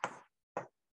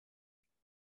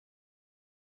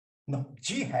 no,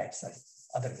 G hat, sorry,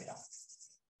 other way around.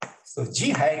 So G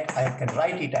hat, I can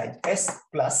write it as S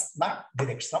plus, not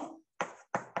direct sum.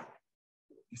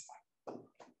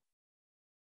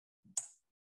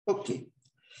 Okay,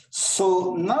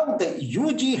 so now the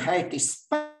UG hat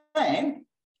span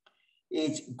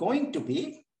is going to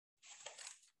be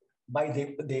by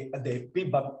the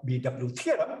BW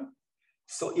theorem.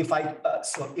 So if I,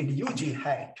 so in UG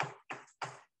hat,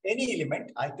 any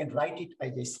element, I can write it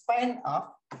as a span of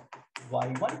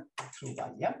Y1 through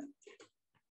Ym,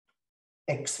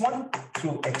 X1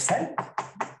 through Xn,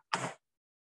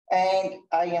 and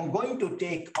I am going to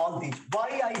take all these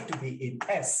Yi to be in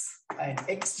S and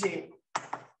Xj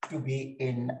to be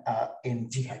in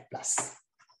G hat plus.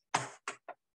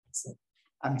 So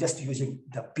I'm just using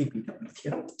the PPW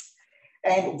theorem.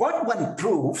 And what one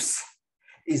proves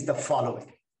is the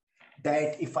following,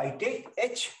 that if I take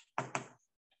H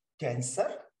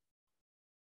tensor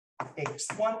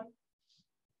X1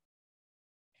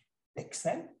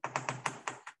 Xn,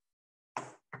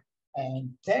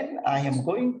 and then I am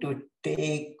going to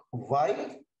take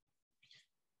Y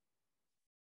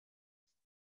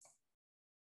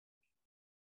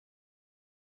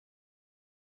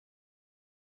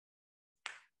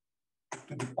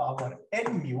to the power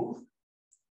n mu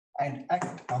and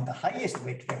act on the highest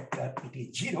weight vector, it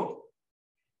is 0,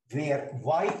 where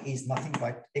Y is nothing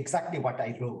but exactly what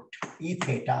I wrote, E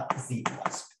theta Z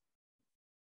inverse.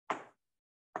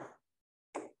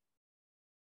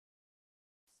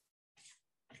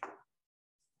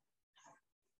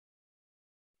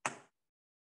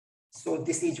 So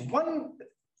this is one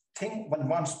thing one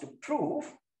wants to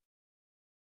prove.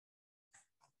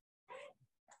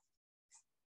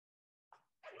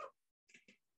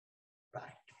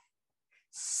 Right.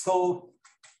 So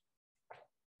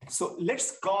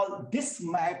let's call this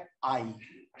map I.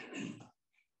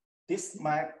 This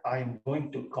map I'm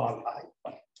going to call I.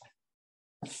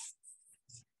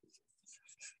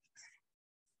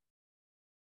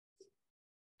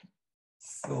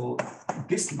 So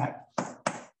this map.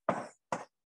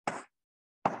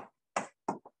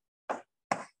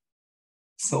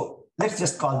 So let's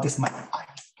just call this map I.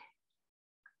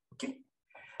 Okay.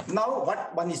 Now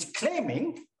what one is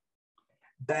claiming,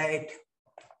 that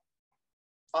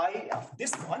I of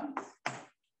this one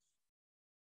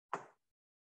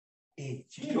is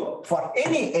 0 for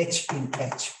any H in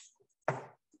H.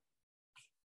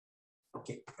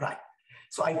 Okay, right.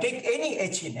 So I take any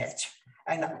H in H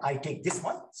and I take this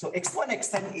one. So X1,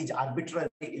 Xn is arbitrary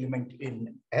element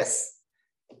in S.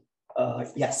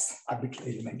 Yes,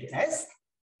 arbitrary element in S.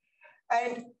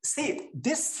 And see,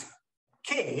 this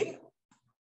K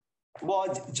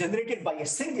was generated by a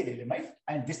single element,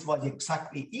 and this was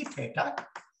exactly E theta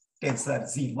tensor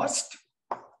Z inverse.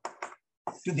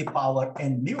 to the power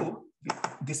n mu,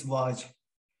 this was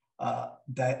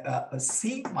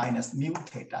C minus mu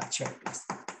theta, check this.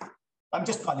 I'm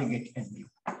just calling it n mu.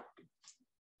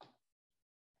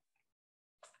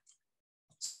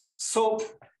 So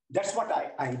that's what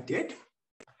I did.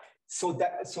 So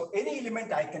any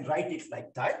element I can write it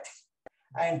like that.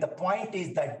 And the point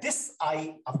is that this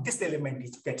I of this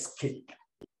element gets killed.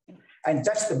 And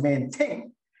that's the main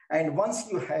thing. And once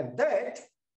you have that,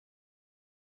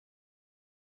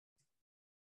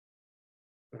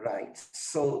 right.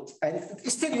 So, and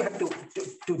still you have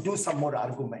to do some more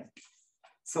argument.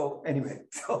 So anyway,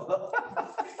 so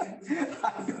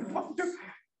I don't want to.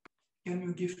 Can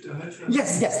you give the reference?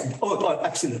 Yes. Oh,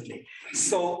 absolutely.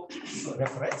 So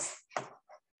reference.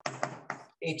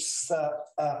 It's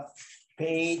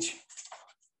page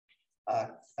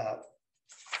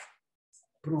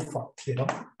proof of theorem.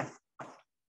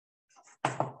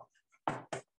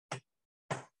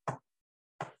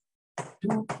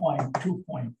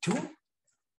 .2.2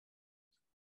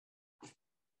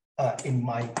 in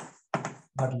my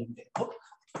Verlinde book.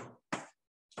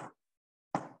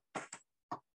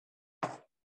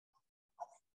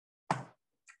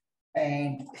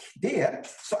 And there,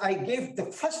 so I gave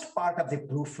the first part of the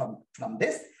proof from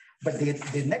this, but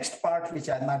the next part, which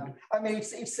I'm not, I mean,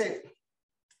 it's a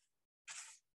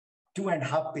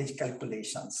 2.5-page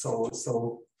calculation. So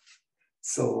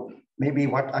maybe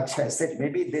what Akshay said,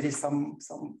 maybe there is some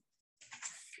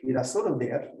Virasoro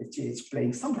there, which is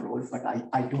playing some role, but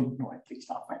I don't know at least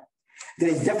often. There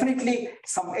is definitely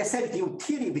some SLTU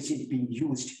theory which is being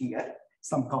used here,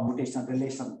 some computational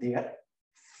relation there.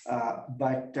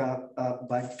 But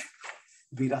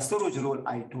Virasoro's role,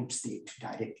 I don't see it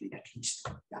directly, at least.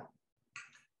 Yeah.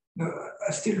 No,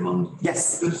 I still want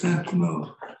yes. to present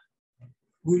more.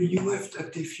 Will you have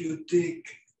that if you take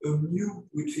a mu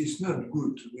which is not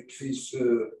good, which is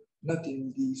not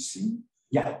in DC?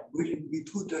 Yeah. Will it be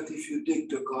true that if you take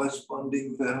the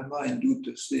corresponding verma and do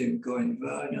the same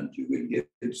coinvariant, you will get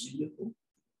 0?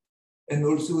 And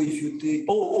also if you take...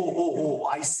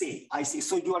 I see.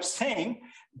 So you are saying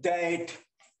that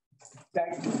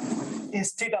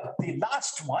instead of the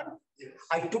last one, yes,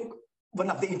 I took one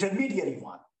of the intermediary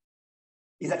one.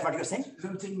 Is that what you're saying?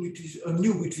 Something which is a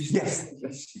new, which is yes,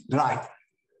 right.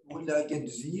 Will I get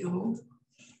 0?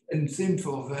 And same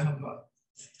for verma.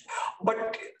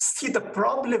 But see, the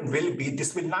problem will be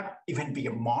this will not even be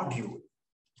a module.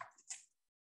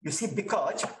 You see,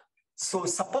 because so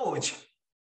suppose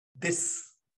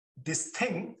this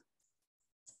thing,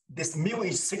 this mu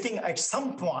is sitting at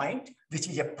some point, which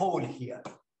is a pole here.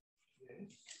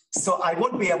 So I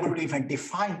won't be able to even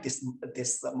define this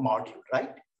module,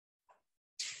 right?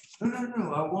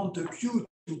 No. I want the Q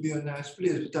to be a nice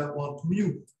place, but I want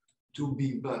mu to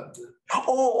be bad.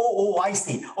 I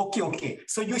see. Okay.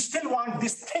 So you still want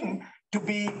this thing to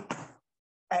be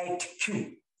at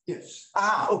Q. Yes.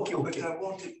 Okay. But I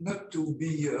want it not to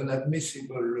be an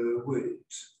admissible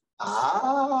weight.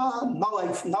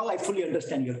 Now I fully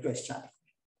understand your question.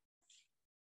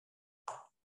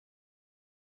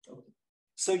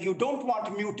 So you don't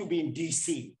want mu to be in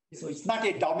DC. So it's not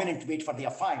a dominant weight for the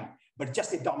affine, but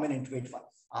just a dominant weight for.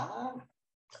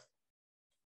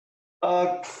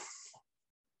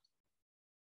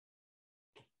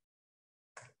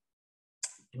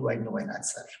 Do I know an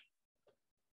answer?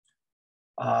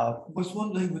 I was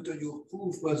wondering whether your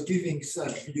proof was giving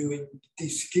such view in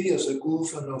this case a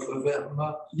gofen of a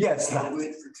verma. Yes, right.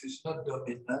 Weight which is not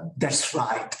dominant. That's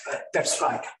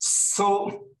right.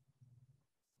 So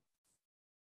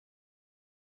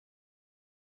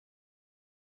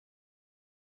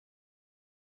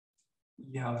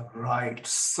yeah, right.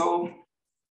 So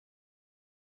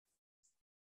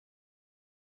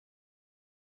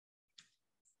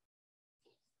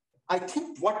I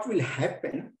think what will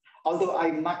happen, although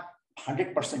I'm not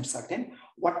 100% certain,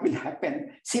 what will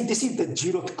happen, see, this is the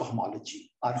zeroth cohomology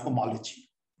or homology.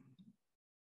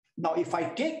 Now, if I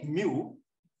take mu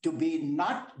to be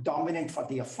not dominant for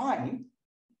the affine,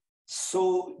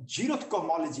 so zeroth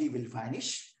cohomology will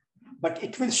vanish, but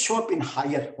it will show up in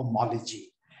higher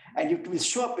homology. And it will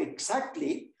show up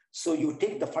exactly, so you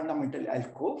take the fundamental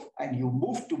alcove and you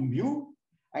move to mu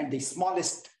and the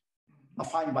smallest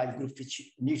affine Weil group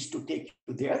which needs to take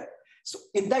to there. So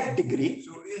in that degree.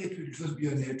 So here it will just be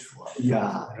an H1.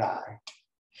 Yeah, right.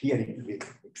 Here it will be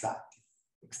exactly.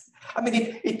 I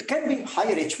mean, it can be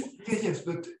higher H1. Yes,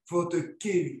 but for the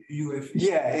K you have.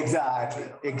 Yeah, exactly.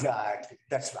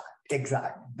 That's right.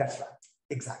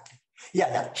 Exactly.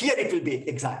 Yeah. Here it will be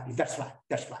exactly. That's right.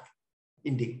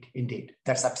 Indeed.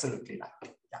 That's absolutely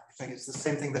right. Yeah. I think it's the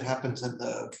same thing that happens in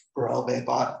the Verlinde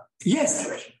bot. Yes.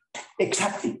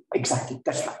 Exactly.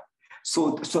 That's right.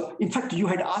 So in fact, you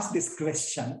had asked this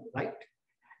question, right?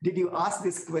 Did you ask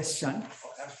this question?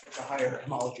 As for the higher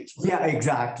homologies. Yeah,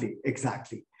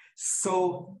 exactly.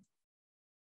 So,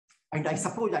 and I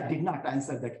suppose I did not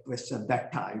answer that question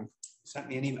that time. Sent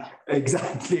me an email.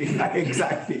 Exactly.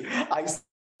 I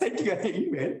sent you an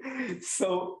email.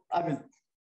 So, I mean,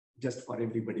 just for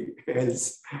everybody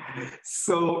else.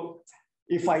 So,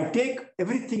 if I take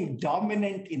everything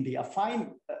dominant in the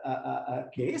affine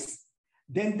case,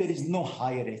 then there is no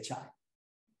higher HI.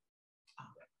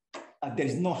 There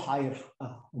is no higher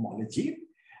homology.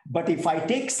 But if I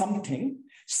take something,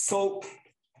 so,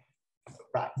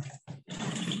 right.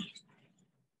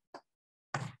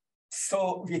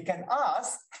 So we can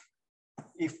ask,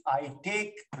 if I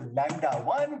take lambda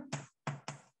 1,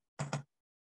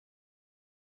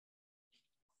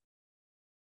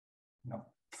 no,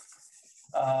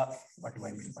 what do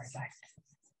I mean by that?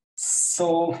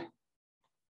 So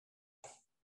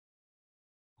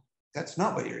that's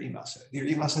not what your email said. Your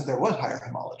email said there was higher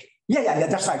homology. Yeah,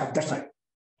 that's right.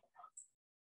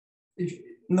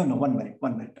 No, one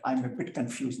minute. I'm a bit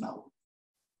confused now.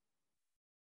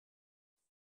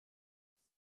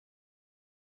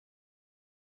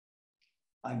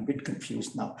 I'm a bit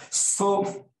confused now.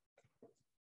 So,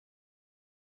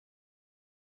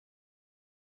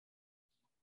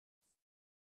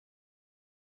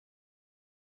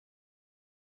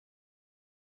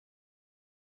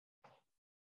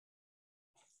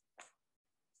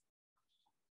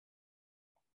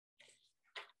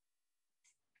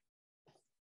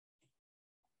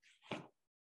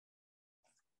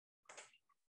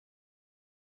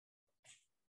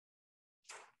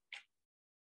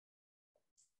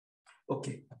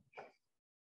 okay.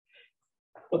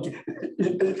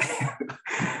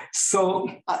 So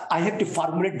I have to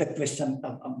formulate the question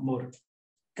more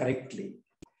correctly.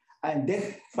 And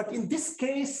then, but in this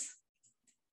case,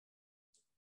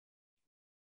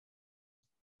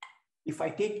 if I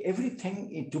take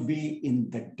everything to be in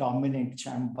the dominant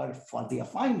chamber for the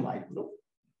affine Y group,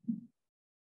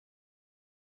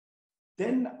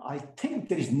 then I think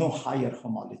there is no higher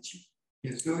homology.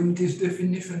 Yes, so in this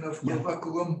definition of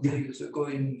Kumar-Narasimhan, there is a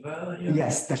coinvariant.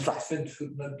 Yes, that's right. Then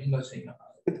should not be nothing.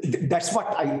 That's what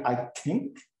I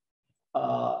think,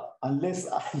 unless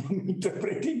I'm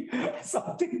interpreting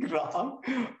something wrong.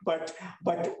 But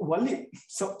only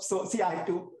so see, I have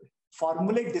to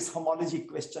formulate this homology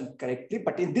question correctly.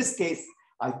 But in this case,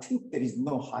 I think there is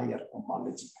no higher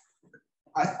homology.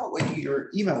 I thought what your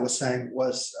email was saying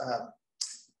was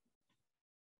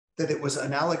that it was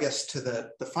analogous to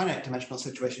the finite dimensional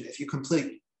situation. If you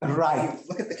complete, right. If you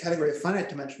look at the category of finite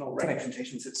dimensional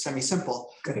representations, it's semisimple.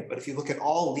 Correct. But if you look at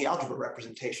all the algebra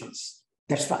representations.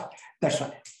 That's right.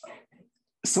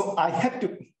 So I have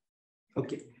to,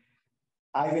 okay.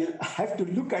 I will have to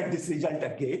look at this result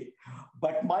again,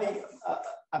 but my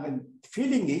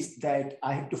feeling is that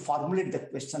I have to formulate the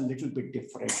question a little bit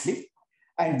differently.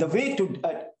 And the way to,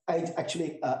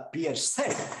 actually Pierre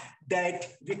said that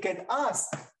we can ask,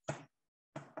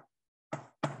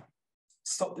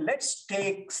 so let's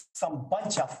take some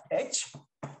bunch of H,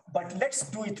 but let's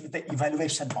do it with the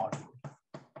evaluation module.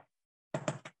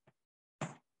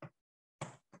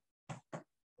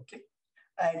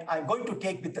 And I'm going to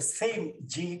take with the same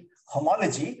G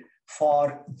homology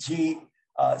for G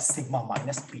sigma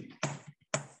minus P.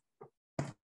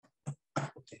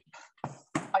 Okay.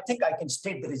 I think I can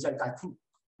state the result, I think,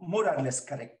 more or less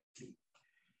correctly.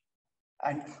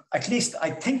 And at least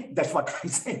I think that's what I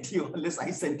sent you, unless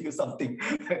I sent you something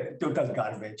total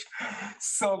garbage.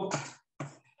 So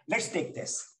let's take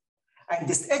this. And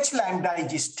this H lambda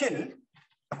is still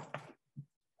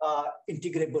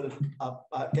integrable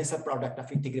tensor product of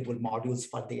integrable modules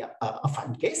for the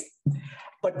affine case.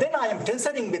 But then I am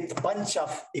tensoring with a bunch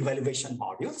of evaluation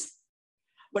modules.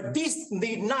 But these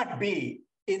need not be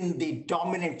in the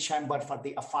dominant chamber for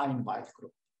the affine Y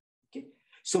group. Okay?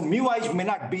 So mu I may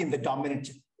not be in the dominant,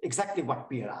 exactly what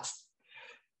Pierre asked.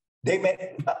 They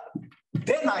may,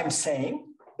 then I'm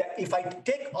saying that if I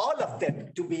take all of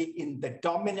them to be in the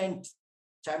dominant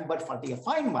chamber for the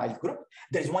affine Y group,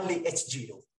 there is only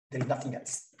H0. There is nothing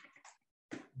else.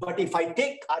 But if I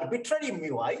take arbitrary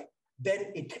mu I,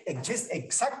 then it exists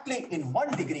exactly in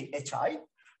 1 degree Hi,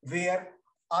 where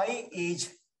I is,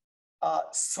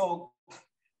 so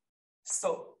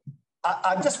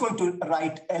I'm just going to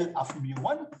write L of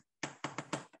mu1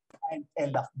 and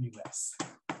L of mu s.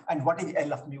 And what is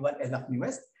L of mu1, L of mu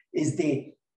s? Is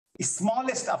the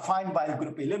smallest affine Y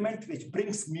group element, which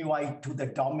brings mu I to the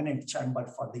dominant chamber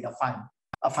for the affine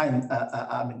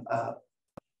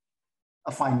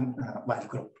Y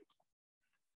group.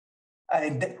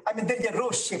 And I mean, there's a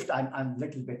row shift. I'm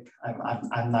little bit.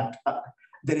 I'm not.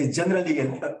 There is generally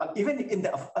even in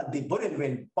the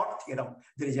Beauville-Laszlo Bott theorem,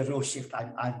 there is a row shift.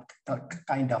 I'm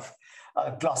kind of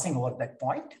glossing over that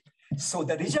point. So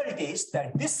the result is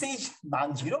that this is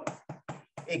non-zero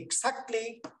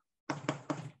exactly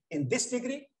in this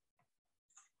degree,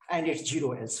 and it's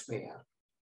zero elsewhere.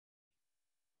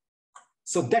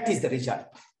 So that is the result,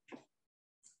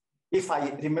 if I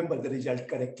remember the result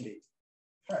correctly.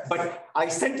 Right. But I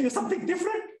sent you something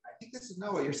different. I think this is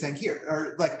not what you're saying here,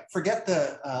 or like forget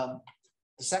the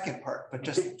second part, but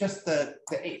just the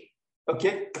H.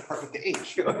 Okay. The part with the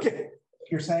H. Okay.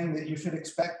 You're saying that you should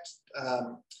expect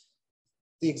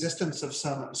the existence of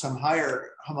some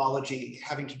higher homology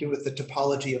having to do with the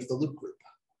topology of the loop group.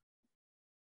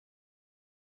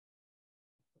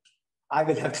 I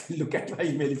will have to look at my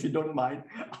email if you don't mind.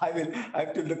 I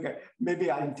have to look at, maybe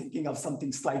I'm thinking of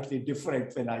something slightly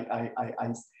different when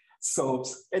so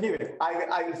anyway,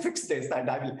 I will fix this and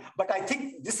I will, but I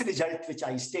think this result which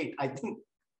I state, I think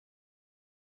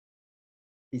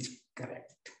is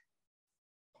correct.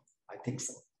 I think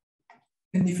so.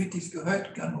 And if it is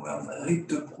correct, can we read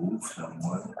the proof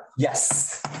somewhere?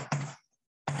 Yes.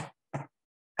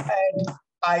 And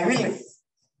I will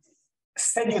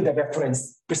send you the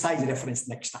reference, precise reference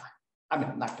next time. I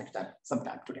mean, not next time,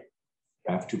 sometime today.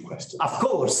 I have two questions. Of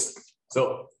course.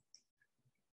 So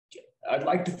I'd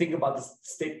like to think about this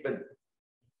statement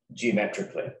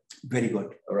geometrically. Very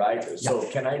good. All right. So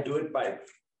Yeah. can I do it by,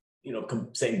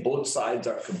 saying both sides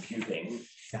are computing?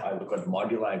 Yeah. I look at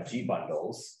moduli of G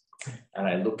bundles, and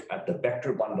I look at the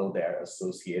vector bundle there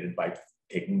associated by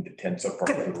taking the tensor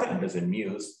product of lambdas and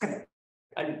mu's.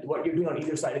 And what you're doing on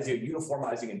either side is you're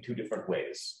uniformizing in two different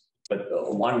ways. But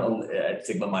one at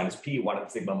sigma minus p, one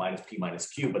at sigma minus p minus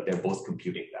q, but they're both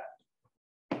computing that.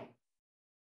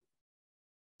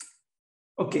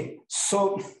 Okay,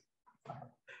 so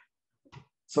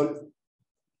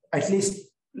at least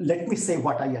let me say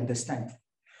what I understand.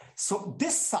 So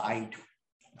this side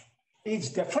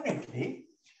is definitely,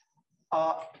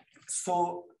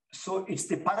 so it's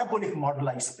the parabolic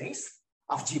moduli space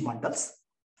of G bundles.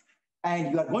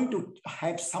 And you are going to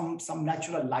have some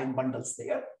natural line bundles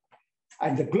there.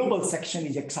 And the global section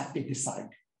is exactly this side.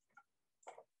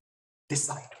 This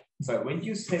side. So when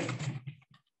you say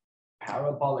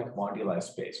parabolic moduli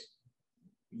space,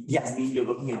 yes, I mean you're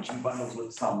looking at G bundles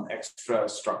with some extra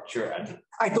structure and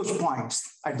at those points.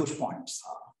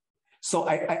 So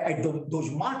at those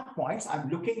marked points, I'm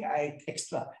looking at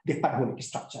the parabolic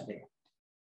structure there.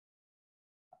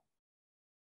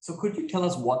 So could you tell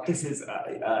us what this is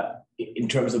in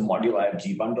terms of moduli of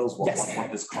G bundles? What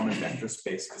this common vector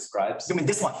space describes? You mean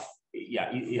this one? Yeah.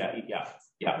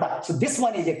 Right. So this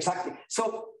one is exactly.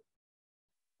 So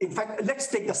in fact, let's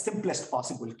take the simplest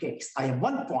possible case. I have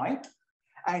one point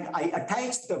and I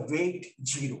attach the weight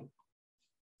 0.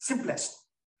 Simplest.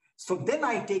 So then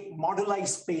I take moduli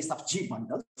space of G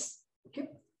bundles. Okay.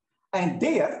 And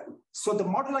there, so the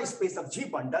moduli space of G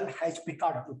bundle has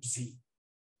Picard group Z.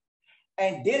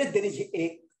 And there is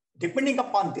depending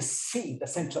upon the C, the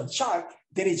central chart,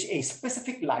 there is a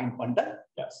specific line bundle,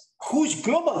 yes, whose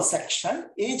global section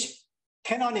is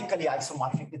canonically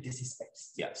isomorphic with this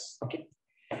space. Yes. Okay.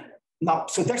 Now,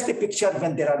 so that's the picture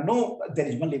when there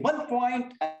is only one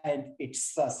point and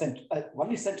it's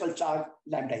only central charge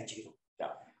lambda is 0. Yeah.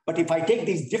 But if I take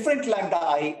these different lambda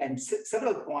I and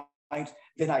several points,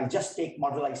 then I just take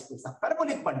moduli space of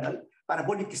parabolic bundle,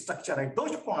 parabolic structure at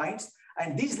those points,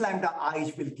 and these lambda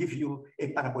i's will give you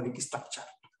a parabolic structure,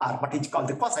 or what is called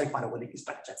the quasi-parabolic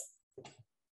structure.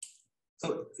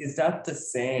 So is that the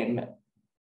same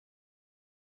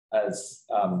as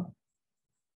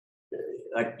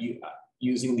like you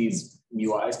using these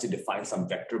mu i's to define some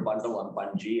vector bundle on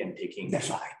bun G and taking? That's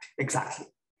right. Exactly.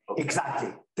 Okay.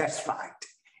 Exactly. That's right.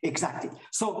 Exactly.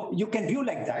 So you can view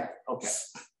like that. Okay.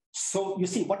 So you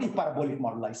see what is parabolic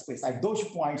moduli space? At those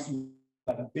points, you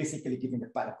are basically giving a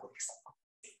parabolic structure.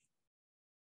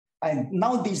 And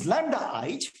now these lambda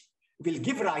i's will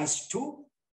give rise to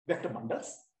vector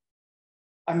bundles.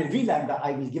 I mean, V lambda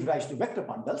I will give rise to vector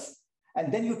bundles.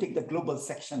 And then you take the global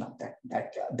section of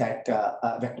that vector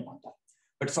bundle.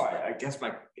 But sorry, I guess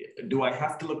do I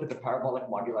have to look at the parabolic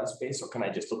moduli space, or can I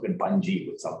just look at bun G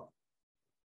with some?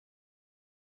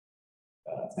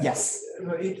 Yes.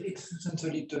 It's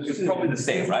essentially It's probably the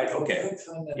same, right? Okay.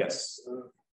 Yes.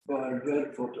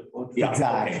 Yeah.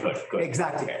 Exactly. Okay, good.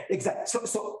 Exactly. Okay.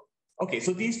 Exactly. Okay,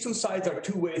 so these two sides are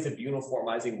two ways of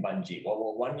uniformizing bun G.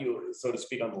 Well, one you, so to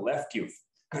speak, on the left, you've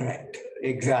correct.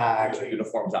 Exactly.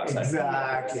 Uniforms outside.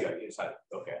 Exactly. Inside.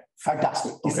 Okay.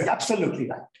 Fantastic. This is absolutely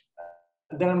right.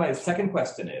 Then my second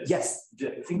question is. Yes.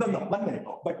 No, 1 minute.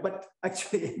 But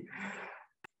actually,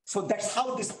 so that's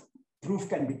how this proof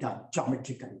can be done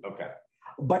geometrically. Okay.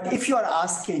 But if you are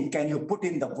asking, can you put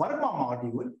in the Verma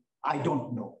module? I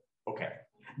don't know. Okay.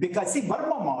 Because see,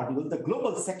 Verma module, the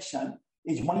global section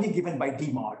is only given by D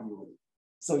module.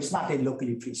 So it's not a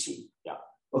locally free sheet. Yeah.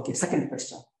 Okay, second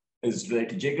question. Is related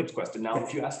to Jacob's question. Now,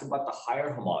 if you ask about the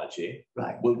higher homology,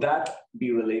 right, will that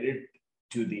be related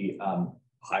to the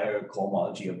higher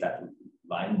cohomology of that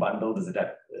line bundle? Is it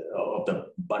that of the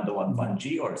bundle on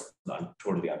 1G, or it's not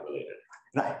totally unrelated?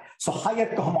 Right. So higher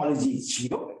cohomology is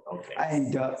 0. Okay.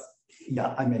 And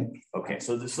yeah, I mean. Okay.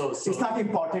 So it's not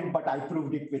important, but I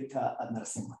proved it with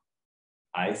Narasimhan.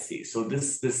 I see. So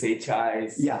this HI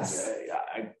is. Yes.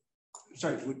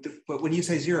 Sorry, but when you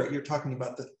say 0, you're talking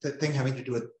about the thing having to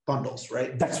do with bundles,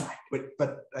 right? That's right.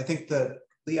 But I think the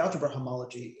algebra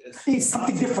homology is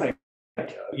something different.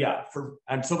 Yeah.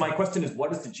 And so my question is,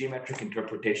 what is the geometric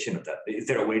interpretation of that? Is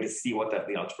there a way to see what that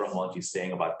the algebra homology is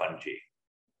saying about Bungie?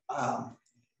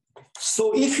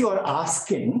 So if you are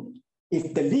asking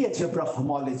if the Lie algebra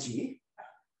homology,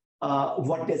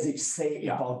 what does it say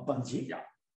about Bungie? Yeah,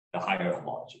 the higher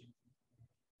homology.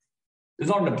 It's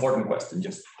not an important question,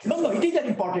 just. No, it is an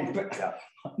important question.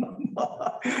 Yeah.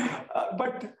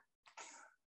 But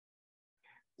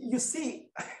you see,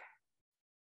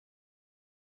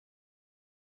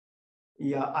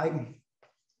 yeah,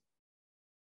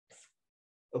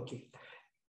 okay.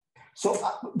 So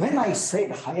when I said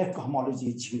higher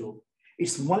cohomology is 0,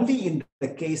 it's only in the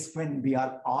case when we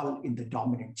are all in the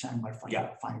dominant chamber for the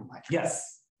fine matrix.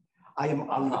 Yes. I am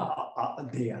all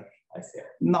there. I see.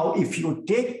 Now, if you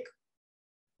take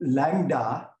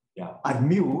lambda or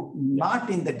mu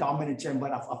not in the dominant chamber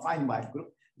of a affine wide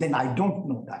group, then I don't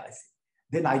know that.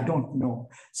 Then I don't know.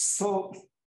 So,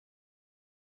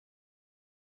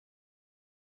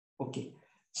 okay.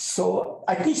 So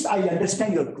at least I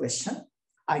understand your question.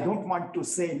 I don't want to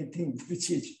say anything which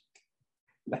is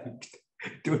like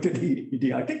totally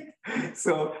idiotic.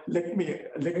 So let me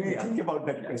think about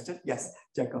that question. Yes,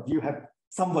 Jacob, you have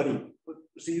somebody.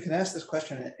 So you can ask this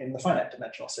question in the finite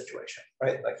dimensional situation,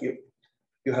 right? Like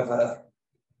you have a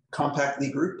compact Lie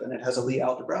group and it has a Lie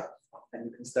algebra, and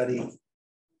you can study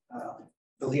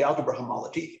the Lie algebra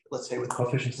homology, let's say with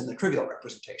coefficients in the trivial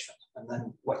representation. And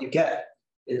then what you get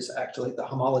is actually the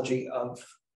homology of,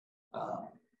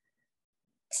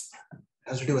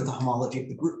 has to do with the homology of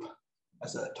the group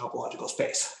as a topological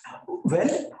space.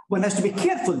 Well, one has to be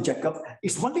careful, Jacob.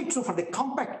 It's only true for the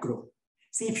compact group.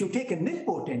 See, if you take a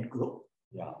nilpotent group,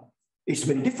 it's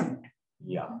very different.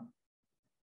 Yeah.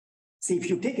 See, if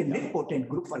you take a nilpotent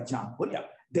group, for example,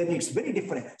 then it's very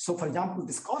different. So, for example,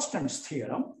 this Constant's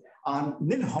theorem on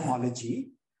nil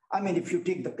homology, I mean, if you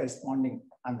take the corresponding,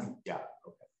 I mean,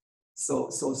 So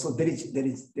there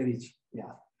is,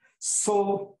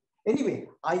 So anyway,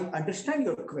 I understand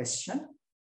your question,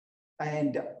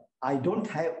 and I don't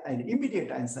have an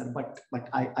immediate answer, but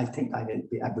I think I will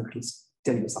be able to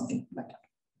tell you something like that.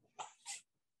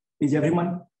 Is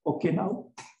everyone okay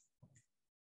now?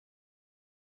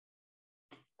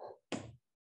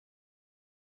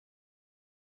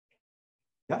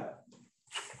 Yeah.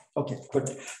 Okay, good.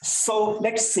 So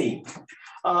let's see.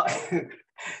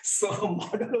 So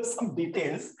modulo some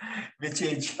details, which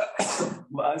is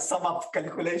sum of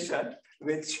calculation,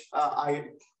 which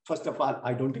first of all,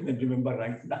 I don't even remember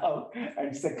right now.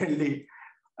 And secondly,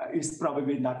 it's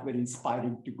probably not very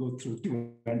inspiring to go through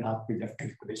 2.5 pages of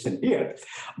calculation here.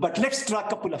 But let's draw a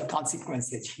couple of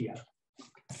consequences here.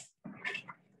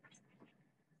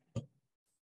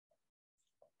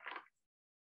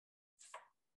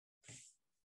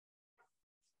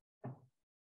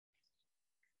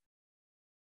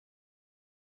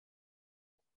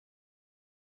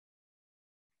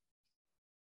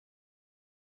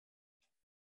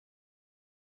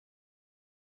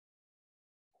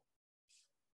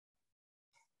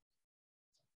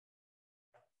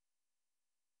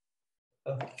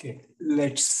 Okay,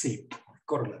 let's see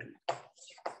corollary.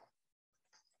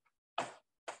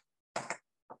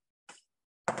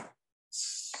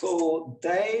 So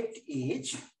that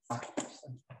is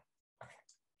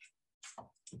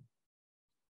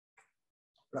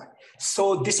right.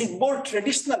 So this is more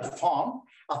traditional form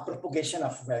of propagation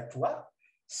of vector.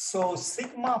 So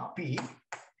sigma p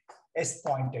is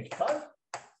pointed curve.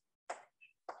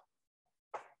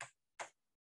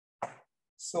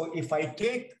 So if I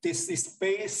take this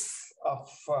space of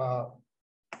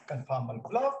conformal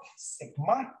block,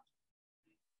 sigma,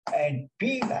 and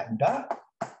p lambda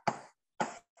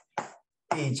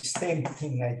is same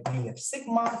thing as V of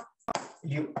sigma,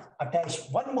 you attach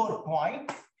one more point,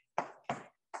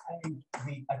 and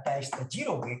we attach the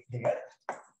 0 weight there.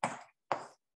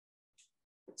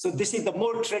 So this is the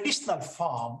more traditional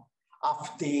form of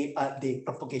the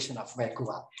propagation of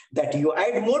vacua, that you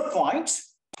add more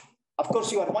points. Of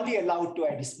course, you are only allowed to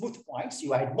add smooth points.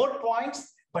 You add more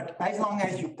points, but as long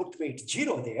as you put weight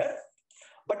 0 there.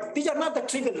 But these are not the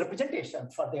trivial representation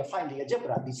for the affine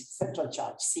algebra, this central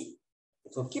charge C.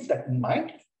 So keep that in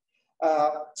mind.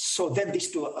 So then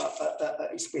these two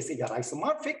spaces are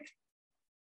isomorphic.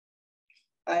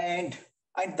 And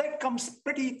that comes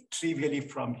pretty trivially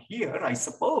from here, I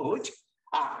suppose.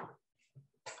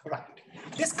 Right.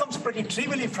 This comes pretty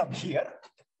trivially from here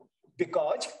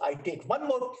because I take one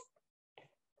more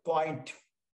point,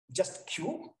 just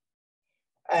Q,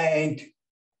 and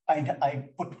I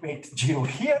put weight 0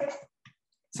 here.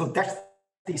 So that's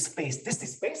the space, this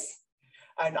is space.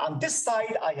 And on this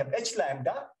side, I have H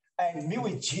lambda, and mu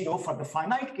is 0 for the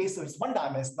finite case, so it's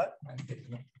one-dimensional.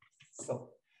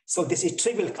 So this is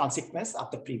trivial consequence of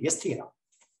the previous theorem.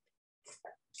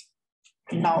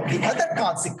 Now, the other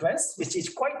consequence, which is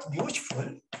quite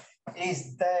useful,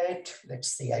 is that, let's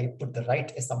see, I put the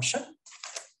right assumption.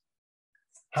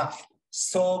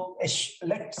 So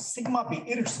let sigma be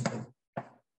irreducible.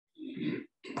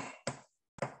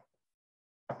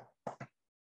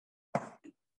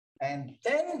 And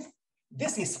then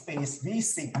this is space V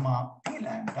sigma P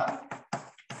lambda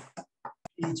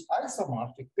is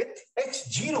isomorphic with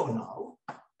H0 now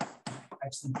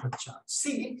at central charge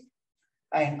C,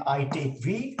 and I take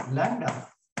V lambda,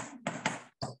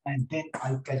 and then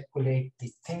I calculate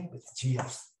the thing with G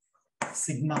of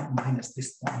sigma minus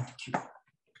this point Q.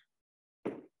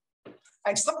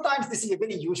 And sometimes this is a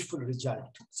very useful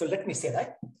result. So let me say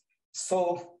that.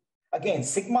 So again,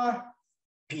 sigma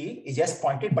P is just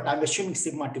pointed, but I'm assuming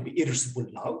sigma to be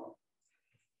irreducible now.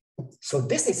 So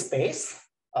this is space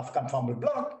of conformal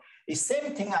block. The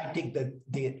same thing, I take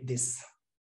this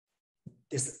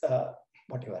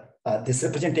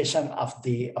representation of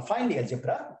the affine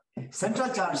algebra, central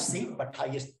charge C, but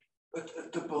highest. But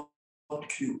at the point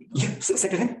Q. Yeah,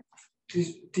 second.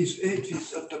 This H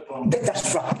is at the point.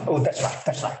 That's right. Oh, that's right.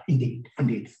 That's right. Indeed.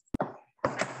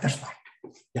 That's right.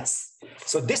 Yes.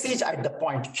 So this is at the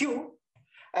point Q,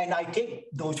 and I take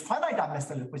those finite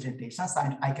dimensional representations,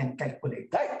 and I can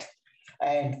calculate that,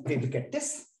 and we will get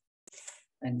this.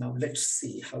 And now let's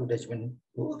see, how does one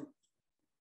go?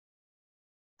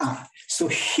 So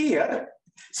here,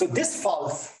 so this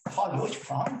follows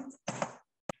from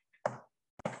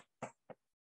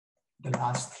the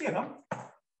last theorem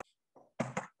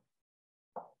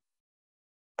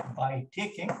by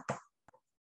taking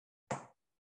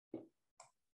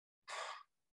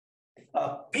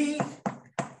P,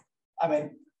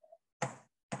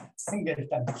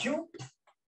 singleton Q,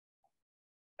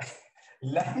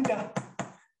 lambda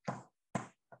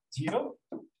 0,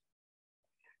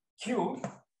 Q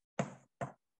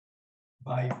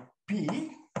by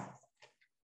P,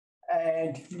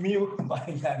 and mu by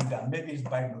lambda. Maybe it's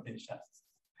by notation.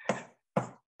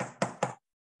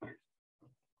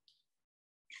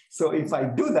 So if I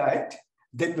do that,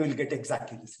 then we'll get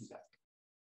exactly this result.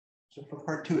 So for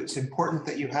part 2, it's important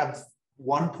that you have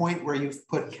one point where you've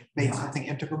made something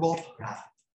integrable.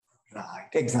 Right,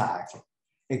 exactly.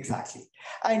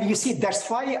 And you see, that's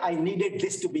why I needed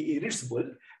this to be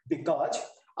irreducible, because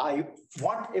I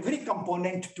want every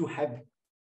component to have,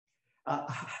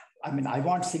 I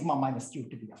want sigma minus Q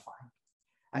to be affine.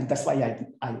 And that's why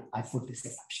I put this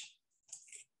assumption.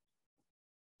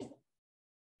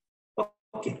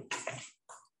 Okay.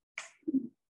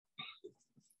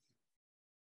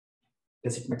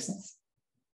 Does it make sense?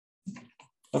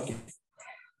 Okay.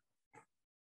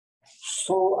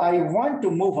 So I want to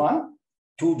move on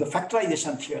to the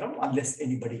factorization theorem, unless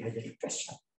anybody has any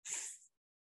question.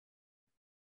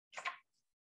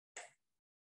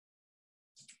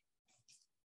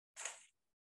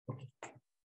 Okay.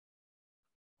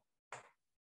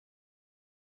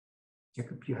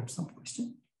 Jacob, you have some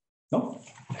question? No?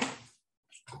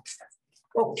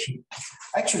 Okay.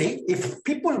 Actually, if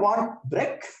people want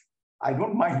break, I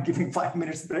don't mind giving 5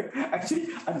 minutes break. Actually,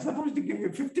 I'm supposed to give you a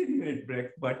 15-minute break,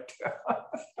 but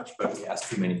but we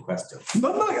asked too many questions.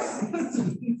 No,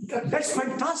 that's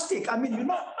fantastic.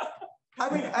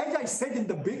 As I said in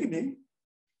the beginning,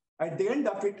 at the end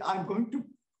of it, I'm going to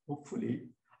hopefully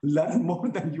learn more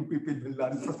than you people will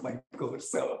learn from my course.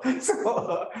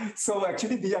 So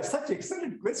actually, these are such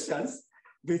excellent questions,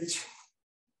 which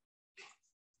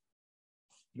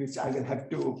I will have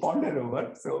to ponder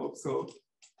over. So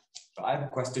I have a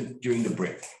question during the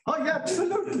break. Oh yeah,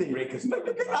 absolutely. The break is you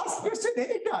can ask question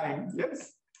anytime.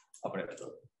 Yes.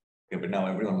 Okay, but now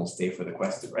everyone will stay for the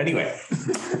question. Anyway,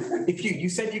 if you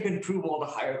said you can prove all the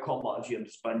higher cohomology and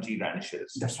spongy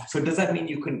vanishes. That's right. So does that mean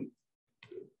you can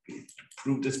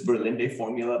prove this Verlinde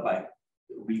formula by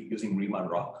using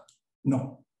Riemann-Roch?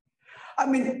 No. I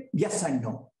mean, yes and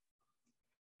no.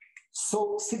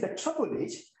 So see, the trouble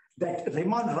is that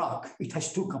Riemann-Roch, it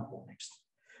has two components.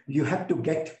 You have to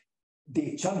get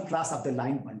the Chern class of the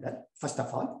line bundle, first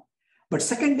of all. But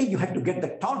secondly, you have to get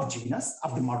the taut genus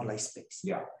of the moduli space.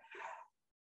 Yeah.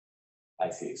 I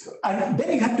see. So, and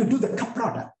then you have to do the cup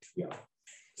product. Yeah.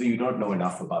 So you don't know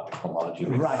enough about the cohomology.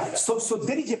 Right. So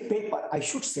there is a paper, I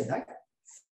should say that.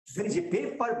 There is a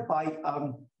paper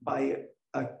by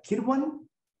Kirwan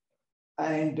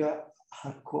and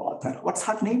her co-author. What's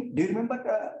her name? Do you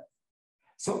remember?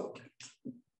 So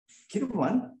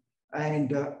Kirwan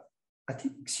and I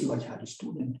think she was her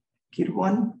student.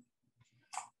 Kirwan.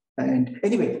 And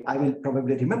anyway, I will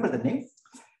probably remember the name.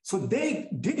 So they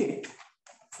did it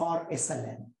for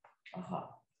SLN.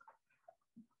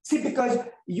 See, because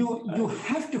you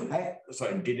have to have.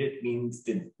 Sorry, did it means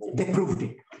they proved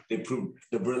it. They proved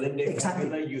the Verlinde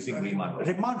formula using Riemann-Roch.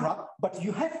 Riemann-Roch, but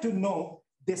you have to know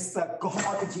this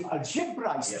cohomology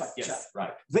algebra structure yes,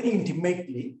 right. very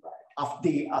intimately of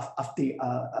the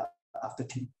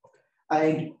thing.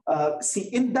 And see,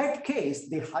 in that case,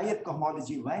 the higher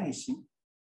cohomology vanishing.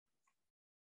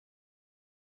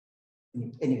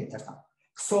 Anyway, that's not.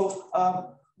 So,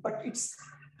 but it's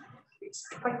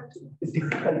quite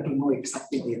difficult to know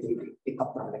exactly the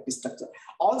cup product structure.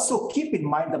 Also, keep in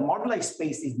mind the moduli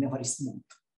space is never smooth.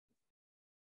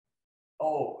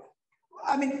 Oh,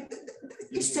 I mean,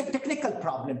 it's a technical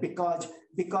problem because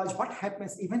what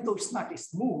happens, even though it's not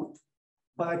smooth,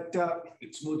 but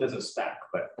it's smooth as a stack,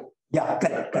 but yeah,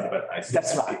 correct. But I see,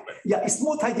 that's right. Yeah, it's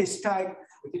smooth as a stack,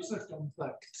 but it's not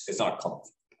complex. It's not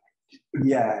complex.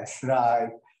 Yes, right.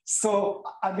 So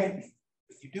I mean,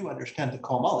 you do understand the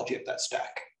cohomology of that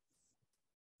stack.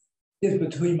 Yes,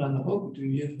 but Riemann-Roch, do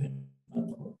you have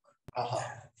Riemann-Roch?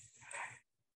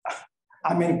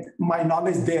 I mean, my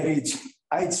knowledge there is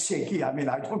shaky. I mean,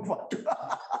 I don't want to.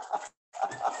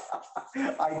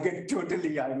 I get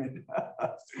totally, I mean.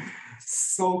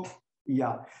 So,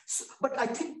 yeah. So, but I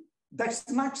think that's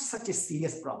not such a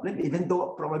serious problem, even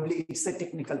though probably it's a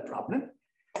technical problem.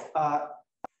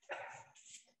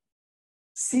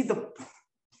 See the.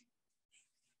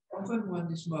 Often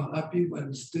one is more happy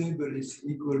when stable is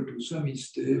equal to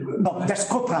semi-stable. No, that's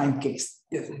co-prime case.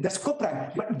 Yes. That's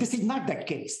co-prime, but this is not that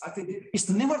case. I think it's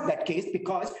never that case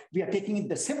because we are taking in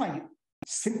the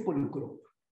semi-simple group.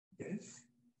 Yes.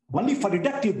 Only for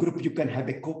reductive group, you can have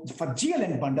for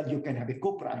GLN bundle, you can have a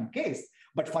co-prime case,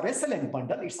 but for SLN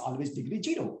bundle, it's always degree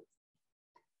 0.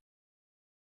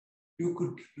 You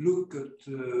could look at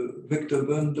vector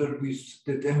bundle with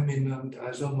determinant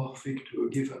isomorphic to a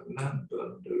given land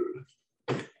bundle.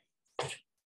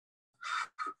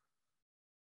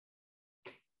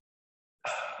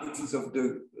 Which is of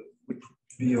the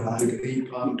A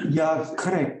prime. Yeah,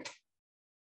 correct.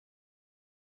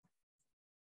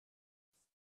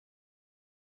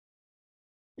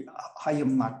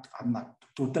 I'm not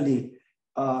totally,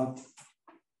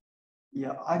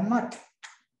 yeah, I'm not.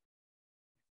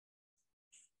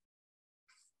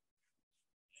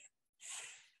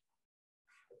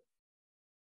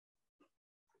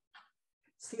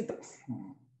 See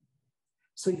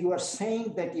so you are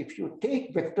saying that if you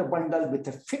take vector bundle with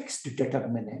a fixed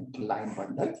determinant line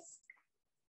bundle,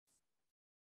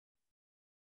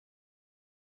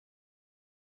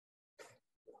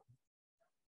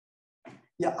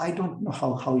 yeah, I don't know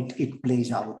how it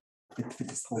plays out with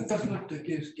this whole That's thing. not the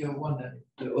case, tier 1 and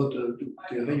the other two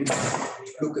theories.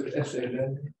 Look at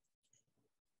SLN.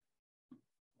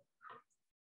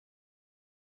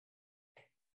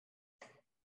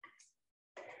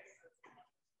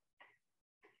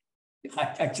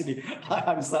 Actually,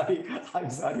 I'm sorry.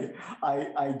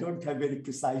 I don't have very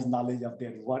precise knowledge of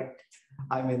their work.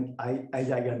 I mean,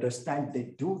 as I understand,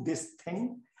 they do this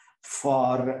thing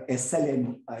for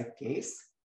SLN case,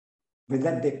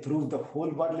 whether they prove the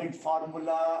whole Verlinde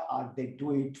formula or they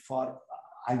do it for,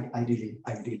 I really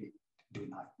do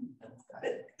not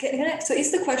know. So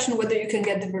is the question whether you can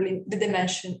get the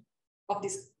dimension of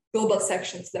these global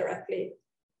sections directly?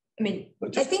 I mean,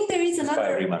 I think there is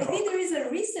a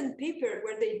recent paper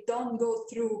where they don't go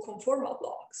through conformal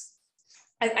blocks.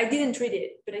 I didn't read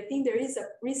it, but I think there is a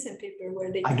recent paper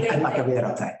where they. I'm not aware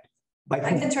of that. I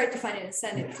can try to find it and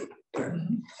send it to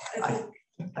you.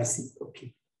 I see.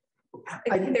 Okay.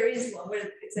 I think there is one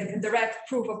where it's like a direct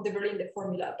proof of the Verlinde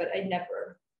formula, but I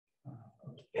never.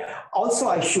 Also,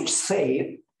 I should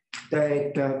say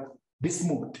that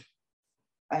bismuth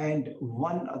and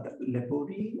one other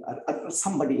Lebori or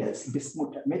somebody else,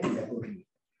 Bismuth, maybe Lebori.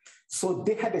 So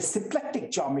they had a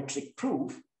symplectic geometric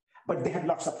proof, but they had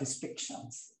lots of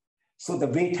restrictions. So the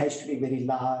weight has to be very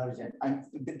large, and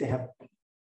they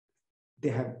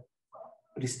have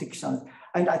restrictions.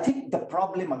 And I think the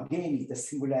problem again is the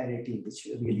singularity, which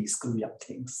really screw up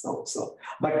things.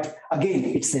 But again,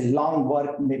 it's a long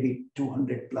work, maybe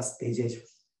 200 plus pages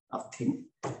of thing.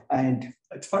 And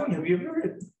it's funny, have you ever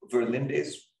read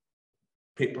Verlinde's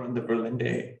paper on the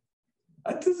Verlinde?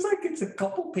 It's a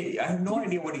couple pages. I have no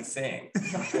idea what he's saying.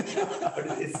 But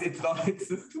it's not, it's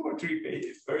 2 or 3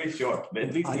 pages, very short, but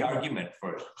at least the argument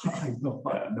for it. I know.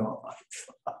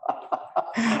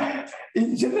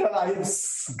 In general, I have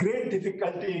great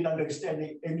difficulty in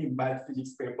understanding any math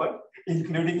physics paper,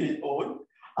 including his own.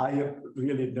 I have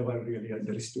really never really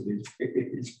understood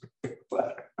his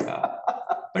paper.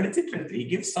 But it's interesting. He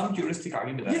gives some heuristic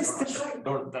argument that, yes, that's right.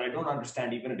 that I don't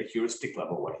understand even at a heuristic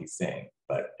level what he's saying,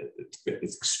 but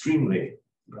it's extremely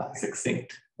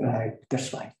succinct. Right,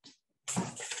 that's right.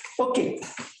 Okay.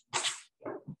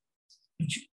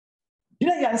 Did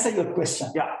I answer your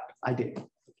question? Yeah, I did.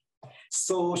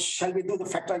 So shall we do the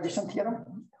factorization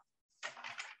theorem?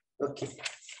 Okay.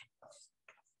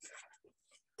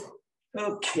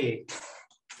 Okay.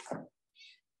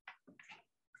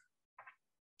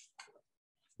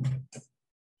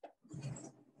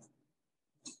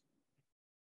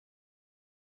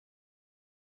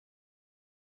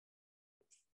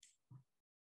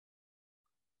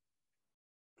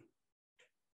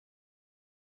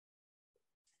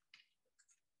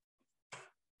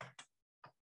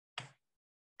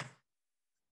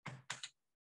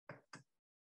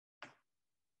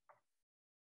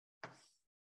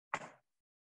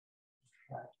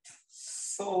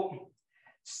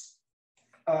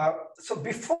 So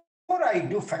before I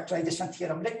do factorization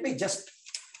theorem, let me just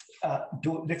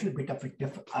do a little bit of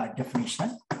a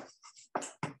definition.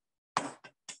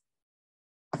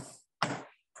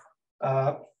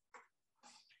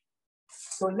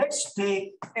 So let's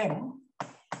take M,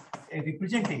 a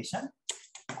representation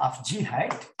of G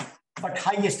hat, but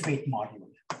highest weight module.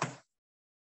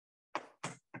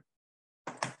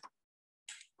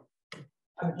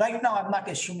 Right now, I'm not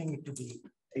assuming it to be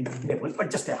integrable, but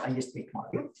just a highest weight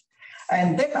module.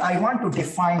 And then I want to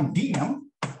define DM,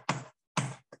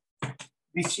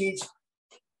 which is,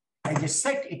 I just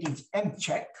said it is M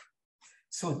check.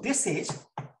 So this is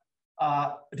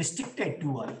restricted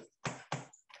dual.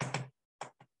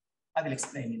 I will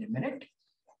explain in a minute.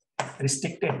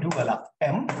 Restricted dual of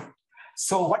M.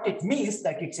 So what it means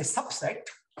that it's a subset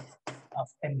of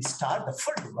M star, the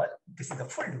full dual. This is the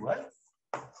full dual.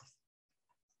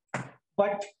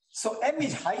 But so M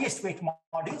is highest weight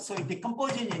module, so it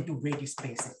decomposes into weight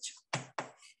spaces.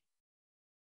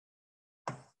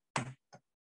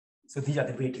 So these are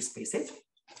the weight spaces.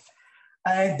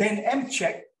 And then M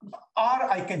check,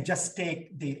 or I can just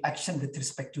take the action with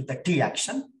respect to the T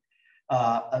action.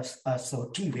 So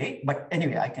T weight, but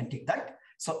anyway, I can take that.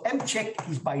 So M check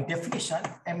is by definition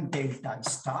M delta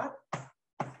star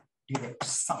direct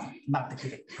sum, not the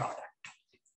direct product.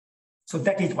 So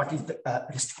that is what is the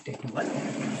restricted dual.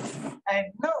 And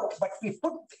now, but we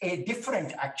put a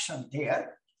different action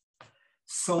there.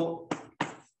 So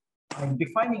I'm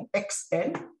defining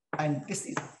Xn, and this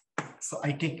is, so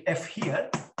I take F here.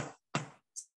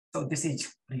 So this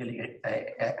is really,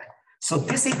 so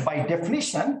this is by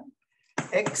definition,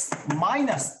 X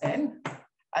minus N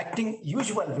acting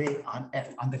usual way on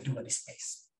F, on the dual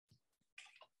space.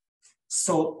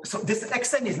 So this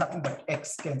Xn is nothing but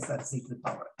X cancels Z to the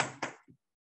power.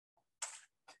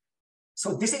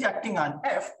 So this is acting on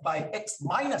F by X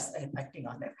minus N acting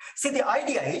on F. See, the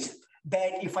idea is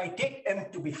that if I take M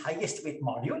to be highest weight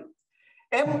module,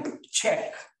 M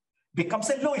check becomes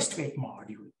a lowest weight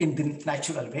module in the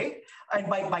natural way. And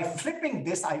by flipping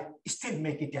this, I still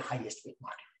make it a highest weight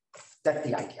module. That's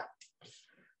the idea.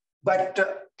 But,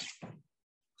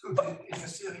 in a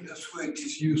serious way, it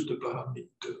is used the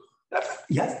parameter.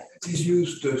 Yes? It is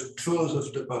used the choice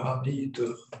of the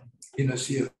parameter in a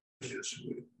serious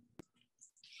way.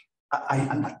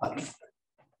 I'm not following.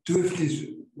 To have this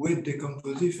weight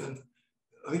decomposition,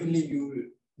 really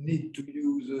you need to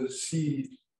use a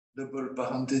C double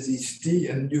parenthesis T,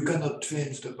 and you cannot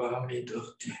change the parameter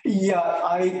T. Yeah,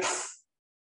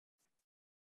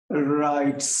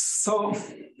 right. So,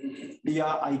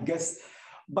 yeah, I guess,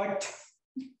 but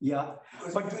yeah.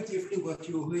 But effectively, what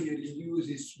you really use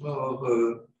is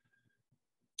more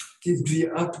give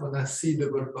the atman as C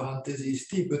double parenthesis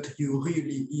T, but you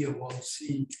really here want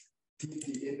C T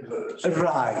the inverse.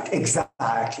 Right,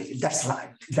 exactly. That's right.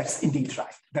 That's indeed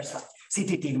right. That's right.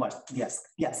 CTT inverse. Yes,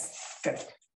 yes,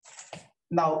 correct.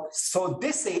 Now, so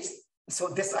this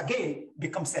again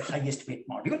becomes the highest weight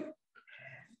module.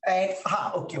 And,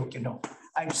 no.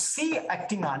 And C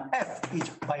acting on F is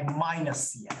by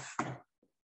minus CF.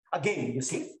 Again, you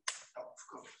see?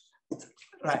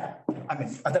 Right. I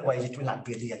mean, otherwise it will not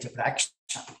be the algebra action.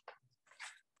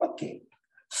 Okay.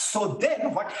 So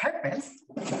then what happens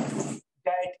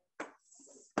that,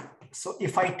 so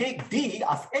if I take D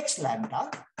of H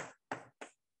lambda,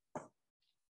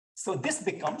 so this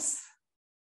becomes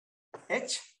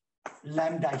H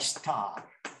lambda star.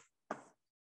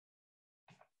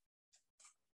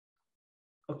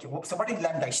 Okay, so what is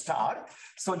lambda star?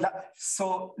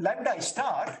 So lambda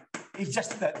star is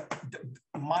just the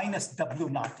minus W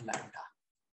naught lambda.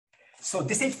 So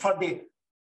this is for the,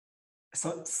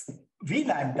 so V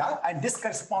lambda, and this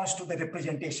corresponds to the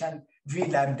representation V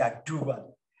lambda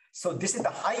dual. So this is the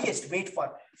highest weight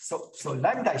for, so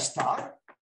lambda star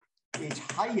is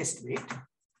highest weight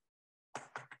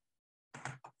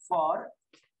for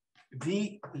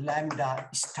V lambda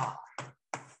star.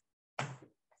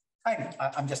 And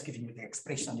I'm just giving you the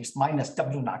expression. It's minus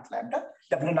W naught lambda,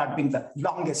 W naught being the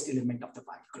longest element of the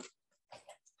Y group.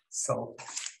 So,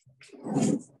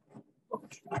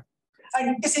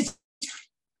 and this is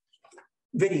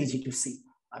very easy to see.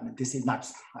 I mean, this is not,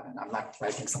 I'm not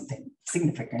writing something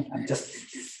significant. I'm just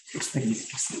explaining it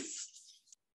to see.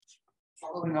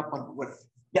 Following up on what?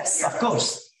 Yes, of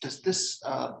course. Does this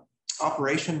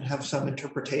operation have some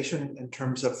interpretation in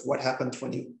terms of what happens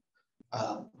when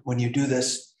you do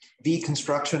this V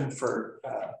construction for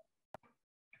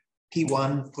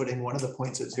P1, putting one of the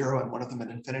points at 0 and one of them at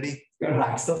infinity?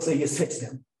 Right, so you switch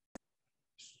them.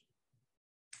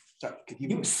 Sorry, could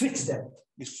you switch them.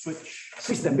 You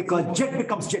switch them because Z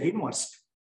becomes Z inverse.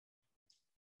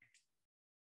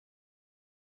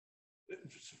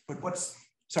 But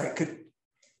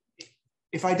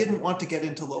if I didn't want to get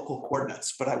into local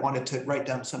coordinates, but I wanted to write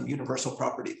down some universal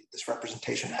property that this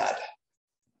representation had.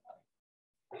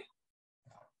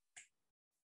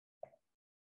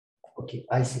 Okay,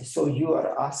 I see. So you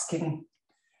are asking,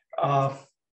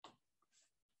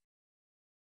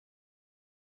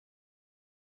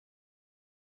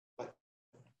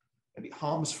 maybe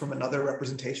Homs from another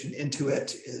representation into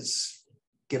it is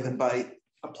given by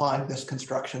applying this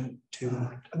construction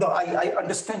to. No, I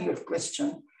understand your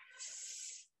question.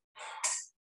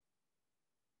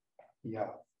 Yeah,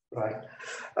 right.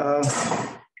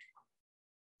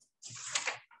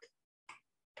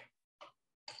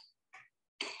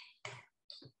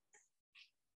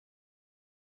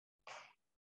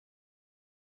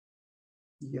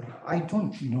 Yeah, I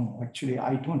don't know. Actually,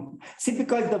 I don't see,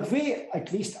 because the way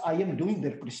at least I am doing the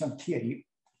representation theory,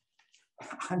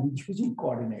 I'm using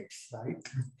coordinates, right?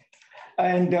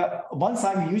 And once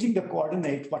I'm using the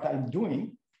coordinate, what I'm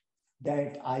doing,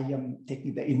 that I am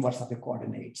taking the inverse of the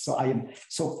coordinate. So I'm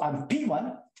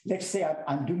P1, let's say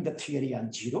I'm doing the theory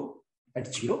on 0,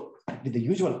 at 0, with the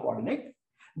usual coordinate,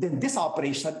 then this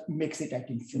operation makes it at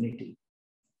infinity.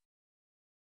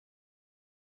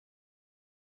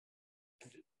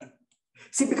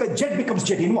 See, because Z becomes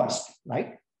Z inverse,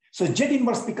 right? So Z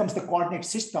inverse becomes the coordinate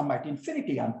system at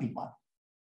infinity on P1.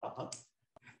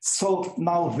 So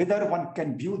now whether one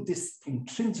can view this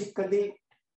intrinsically.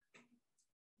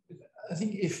 I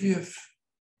think if you have,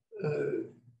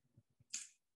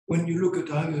 when you look at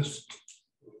highest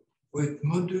weight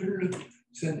module,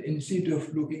 then instead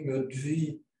of looking at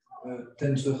V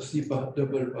tensor C par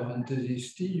double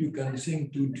parenthesis T, you can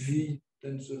think to V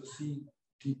tensor C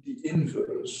T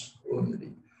inverse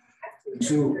only.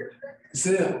 So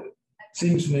there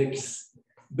things makes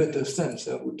better sense,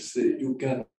 I would say. You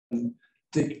can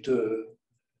take the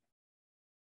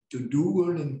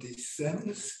dual in this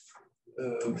sense,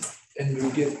 and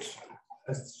you get,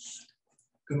 as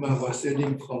Kumar was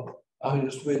saying, from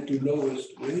highest weight to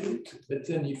lowest weight. But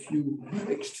then if you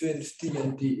exchange T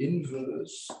and T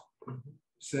inverse,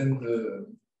 then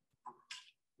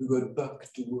you go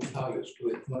back to highest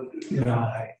weight module.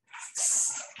 Right.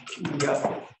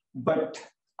 Yeah, but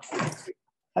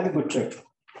have a good trip.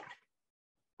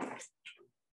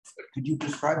 Could you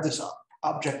describe this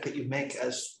object that you make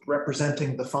as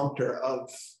representing the functor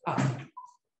of?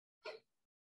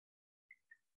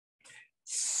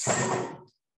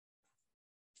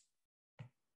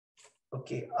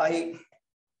 Okay,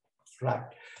 right.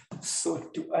 So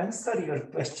to answer your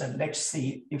question, let's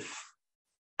see if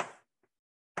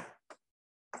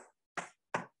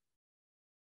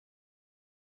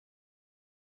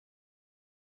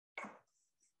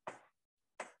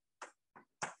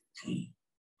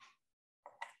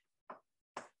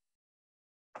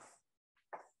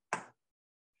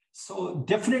so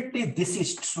definitely this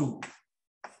is true.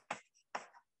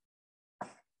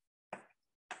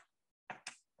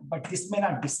 but this may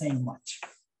not be saying much.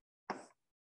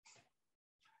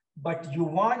 But you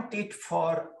want it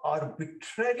for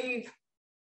arbitrary.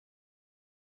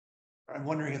 I'm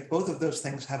wondering if both of those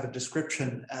things have a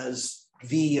description as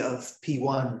V of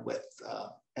P1 with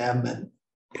M and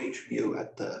H mu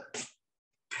at the,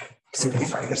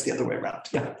 I guess the other way around.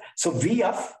 Yeah. So V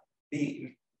of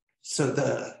the, so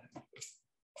the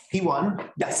P1,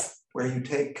 yes, where you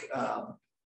take,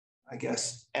 I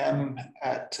guess, M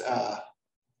at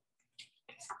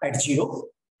 0.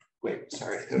 Wait,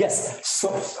 sorry. Yes. So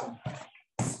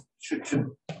should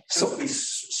we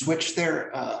switch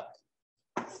there?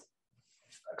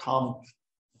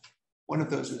 One of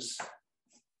those is.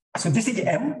 So this is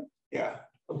M. Yeah.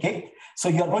 Okay. So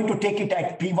you're going to take it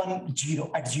at P1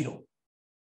 0.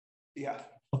 Yeah.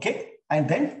 Okay. And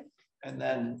then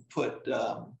put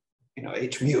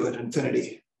H mu at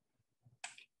infinity.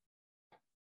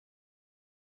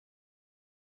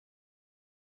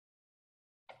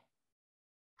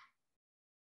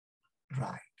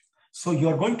 Right. So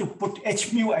you're going to put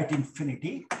H mu at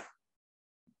infinity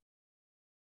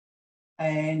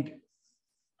and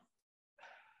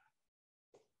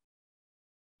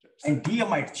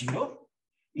dm at 0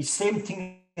 is same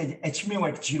thing as H mu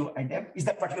at 0 and M. Is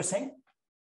that what you're saying?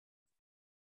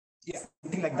 Yeah,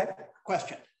 something like that.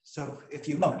 Question. So if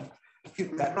you right.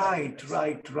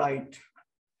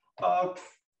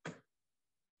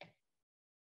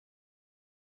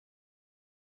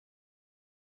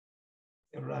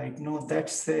 Right. No,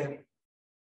 that's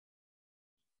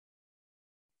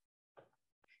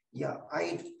yeah.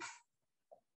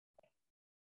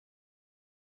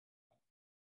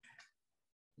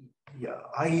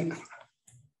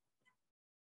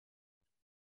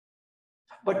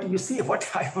 But you see, what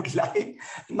I would like,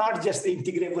 not just the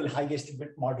integrable highest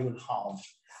bit module harm.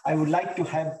 I would like to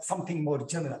have something more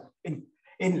general in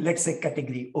let's say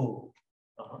category O.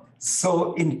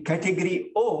 So in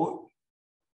category O,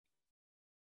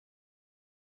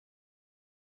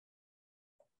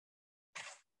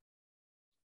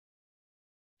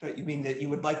 but you mean that you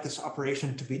would like this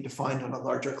operation to be defined on a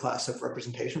larger class of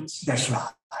representations? That's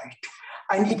right.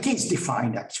 And it is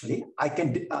defined actually. I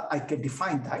can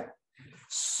define that.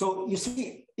 So you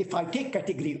see, if I take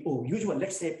category O, usual,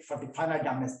 let's say for the finite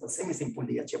dimensional semi-simple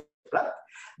algebra,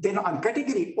 then on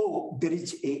category O, there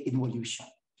is a involution.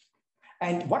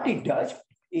 And what it does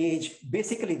is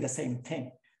basically the same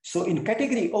thing. So in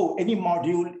category O, any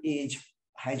module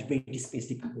has weighted space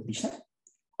decomposition,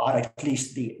 or at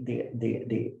least the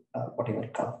whatever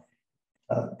it's called,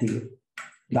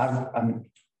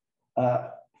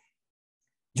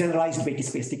 generalized weighted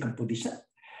space decomposition.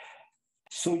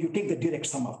 So you take the direct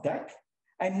sum of that,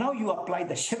 and now you apply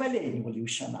the Chevalier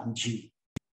involution on G.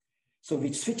 So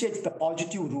which switches the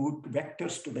positive root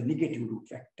vectors to the negative root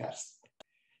vectors.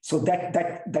 So that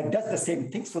does the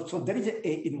same thing. So there is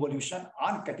a involution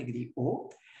on category O,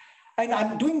 and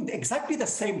I'm doing exactly the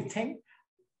same thing,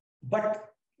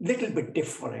 but little bit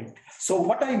different. So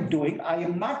what I'm doing, I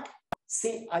am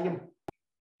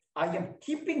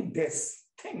keeping this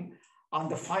thing on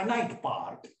the finite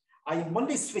part. I am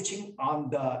only switching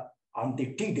on the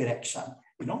T direction,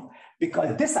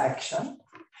 because this action,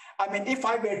 I mean, if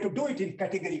I were to do it in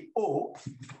category O,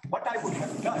 what I would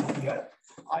have done here,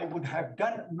 I would have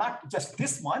done not just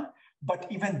this one, but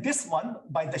even this one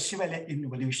by the Chevalier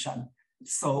involution.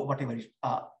 So whatever,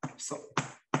 so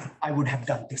I would have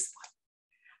done this one,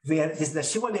 where this is the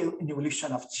Chevalier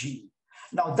involution of G.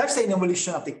 Now that's an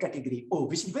involution of the category O,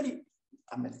 which is very,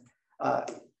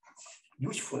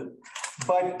 useful.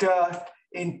 But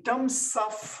in terms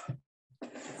of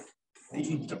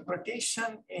the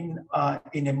interpretation in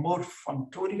a more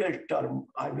functorial term,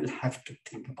 I will have to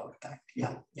think about that.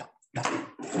 Yeah.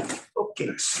 Okay.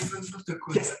 Another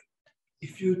question. Yes.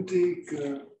 If you take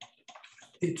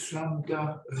H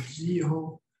lambda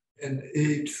 0 and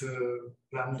H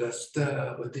lambda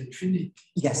star at infinity,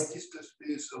 yes. What is the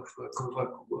space of Kumar?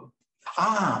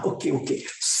 Okay.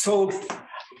 So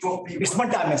it's one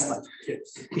dimensional.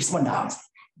 Yes. It's one dimensional.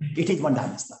 It is one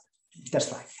dimensional.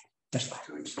 That's right.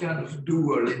 So it's kind of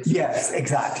dual. Yes,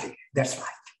 exactly. That's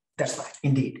right.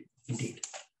 Indeed.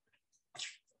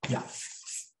 Yeah.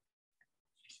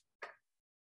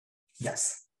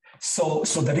 Yes. So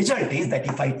the result is that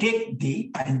if I take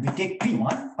D and we take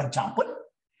P1, for example,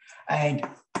 and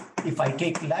if I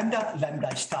take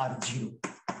lambda star 0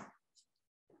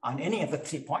 on any of the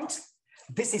 3 points,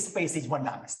 this space is one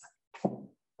dimensional.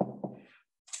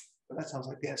 That sounds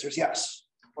like the answer is yes.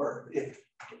 Or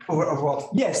well,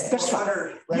 yes, that's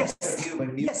right.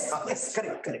 Yes,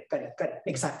 correct.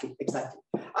 Exactly.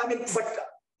 I mean, but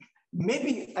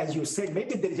maybe, as you said,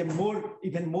 maybe there is a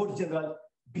even more general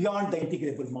beyond the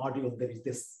integrable module, there is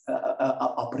this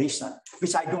operation,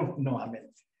 which I don't know, I mean,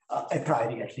 a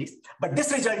priori at least. But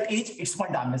this result is, it's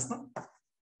one-dimensional.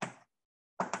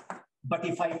 But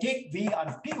if I take V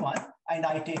on P1 and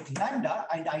I take lambda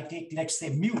and I take, let's say,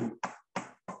 mu,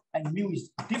 and mu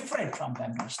is different from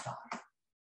lambda star,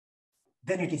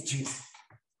 then it is 0.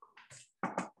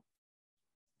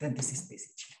 Then this is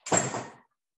basically.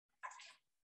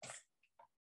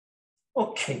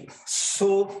 Okay,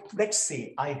 so let's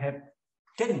say I have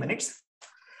 10 minutes.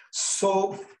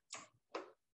 So,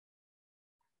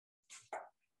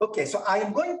 okay, so I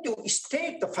am going to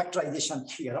state the factorization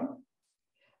theorem,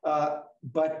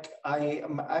 but I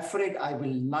am afraid I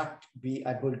will not be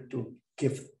able to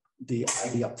give the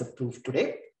idea of the proof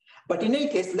today. But in any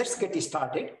case, let's get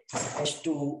started as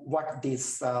to what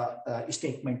this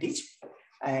statement is,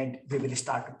 and we will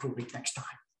start to prove it next time.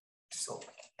 So,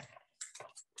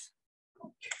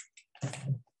 okay.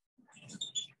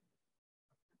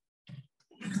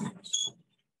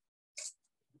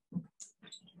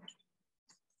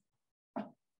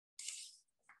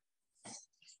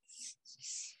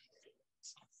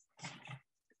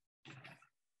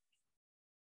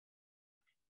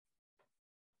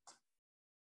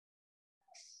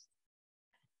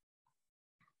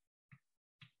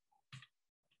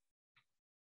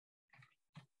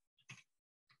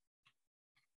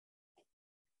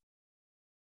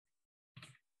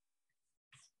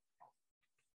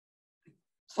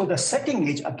 So the setting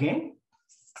is again,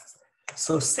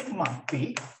 so sigma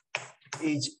p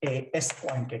is a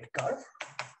S-pointed curve.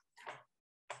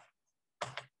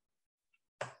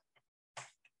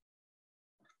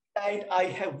 And I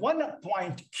have one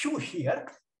point Q here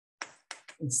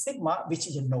in sigma, which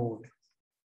is a node.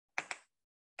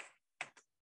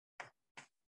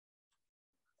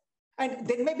 And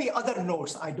there may be other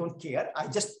nodes, I don't care. I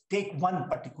just take one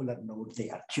particular node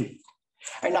there, Q.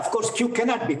 And of course, Q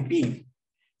cannot be P,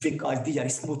 because these are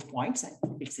smooth points and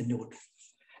it's a node.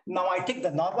 Now I take the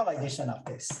normalization of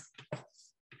this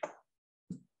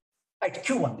at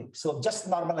Q only. So just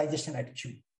normalization at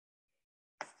Q.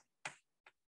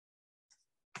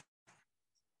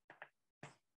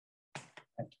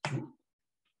 At Q.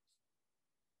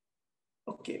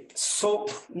 Okay, so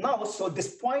now, so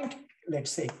this point, let's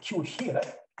say Q here,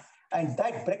 and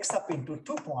that breaks up into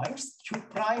 2 points, Q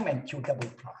prime and Q double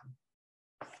prime.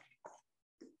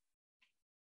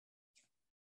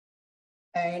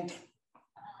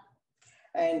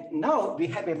 And now we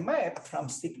have a map from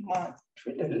sigma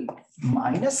twiddle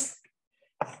minus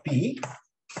P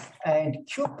and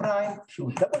Q prime,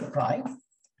 Q double prime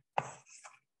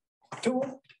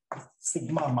to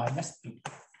sigma minus P.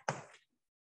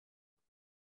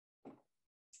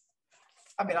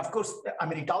 I mean, of course, I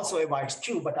mean, it also avoids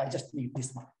Q, but I just need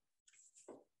this one.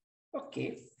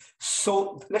 Okay,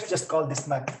 so let's just call this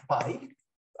map pi.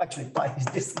 Actually, pi is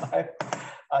this map.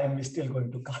 I am still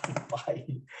going to call it pi.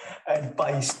 And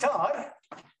pi star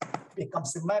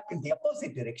becomes a map in the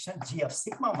opposite direction, G of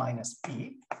sigma minus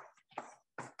P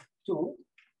to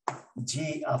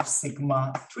G of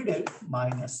sigma twiddle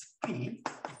minus P,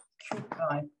 Q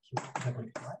prime, Q double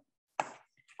prime.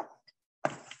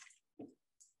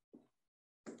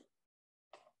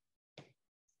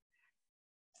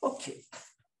 Okay,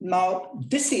 now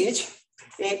this is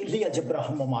a Lie algebra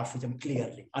homomorphism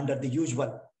clearly under the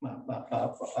usual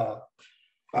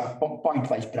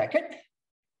pointwise bracket.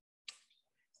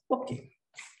 Okay.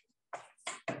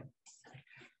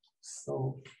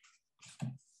 So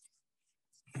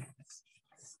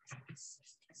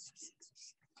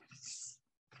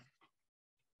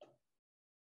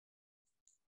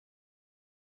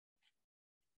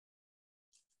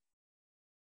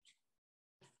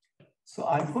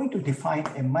I'm going to define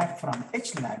a map from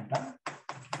H lambda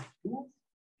to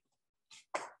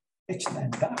H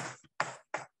lambda,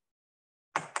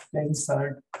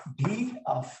 insert D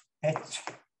of H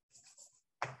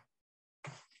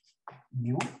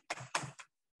mu,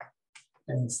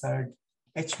 insert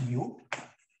H mu,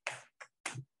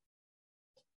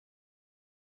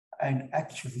 and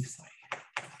actually, sorry,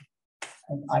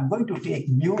 and I'm going to take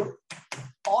mu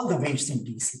all the weights in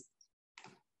DC.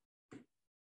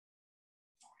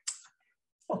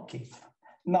 Okay,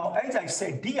 now as I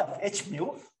said, D of H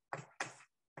mu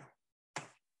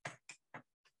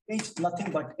is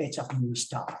nothing but H of mu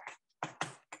star.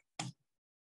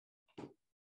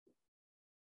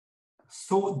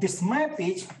 So this map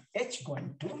is H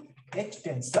going to H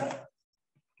tensor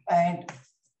and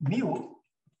mu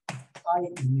I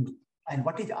mu. And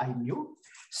what is I mu?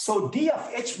 So D of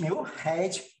H mu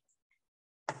has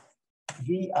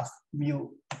V of mu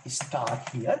star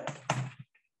here,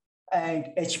 and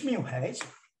H mu has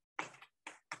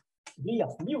V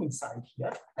of mu inside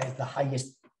here as the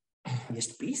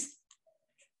highest piece.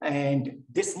 And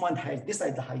this one has this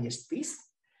as the highest piece.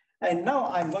 And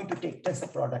now I'm going to take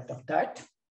tensor product of that.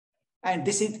 And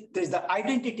there's the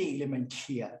identity element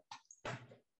here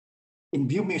in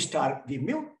V mu star V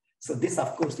mu. So this,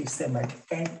 of course, is same at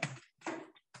n.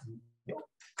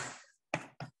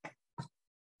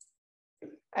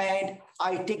 And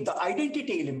I take the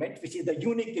identity element, which is the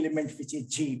unique element, which is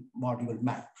G module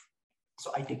map.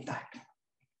 So I take that.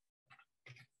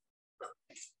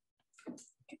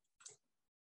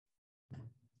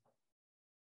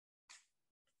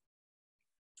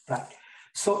 Right.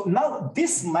 So now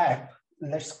this map,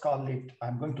 let's call it,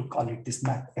 I'm going to call it this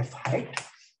map F hat.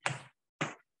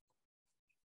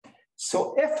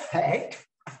 So F hat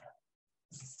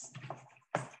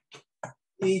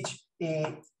is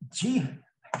a G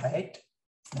hat,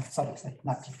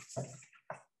 not G,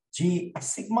 G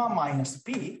sigma minus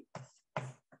P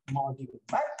module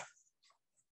map.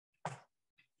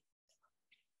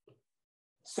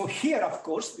 So here, of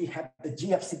course, we have the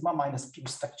G of sigma minus P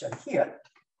structure here.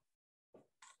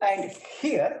 And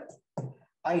here,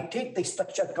 I take the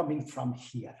structure coming from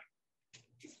here.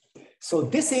 So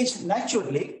this is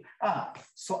naturally,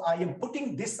 so I am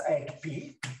putting this at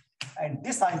P, and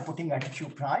this I'm putting at Q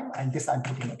prime, and this I'm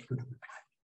putting at Q double prime.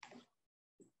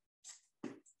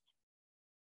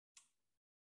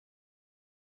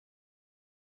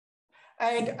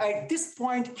 And at this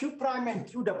point, Q prime and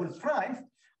Q double prime,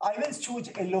 I will choose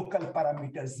a local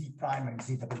parameter Z prime and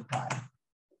Z double prime.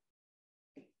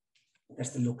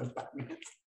 That's the local parameter.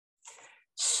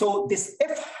 So this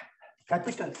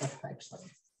capital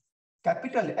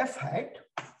F hat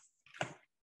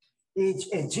is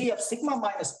a G of sigma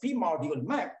minus P module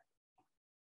map.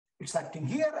 It's acting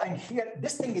here and here,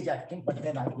 this thing is acting, but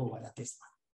then I go over this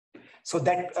one. So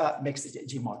that makes it a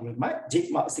G module map,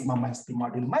 G sigma minus P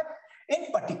module map.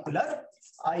 In particular,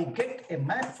 I get a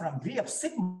map from V of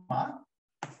sigma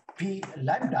P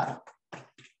lambda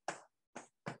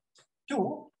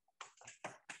to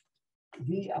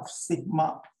V of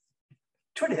sigma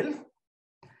twiddle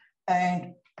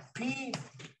and P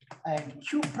and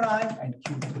Q prime and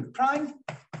Q double prime.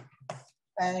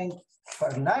 And for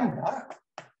lambda,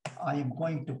 I am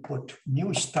going to put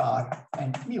mu star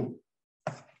and mu.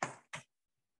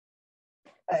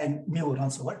 And mu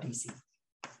runs over DC.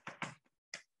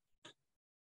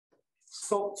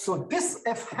 So this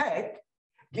F hat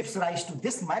gives rise to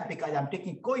this map because I'm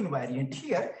taking coinvariant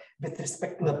here with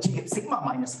respect to the G sigma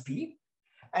minus P.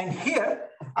 And here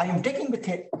I am taking with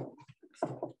a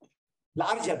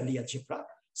larger Lie algebra.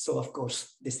 So of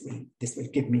course, this will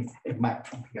give me a map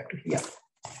from here to here.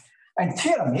 And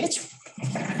theorem is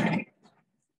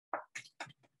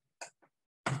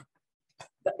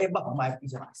the above map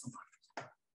is an isomorphism.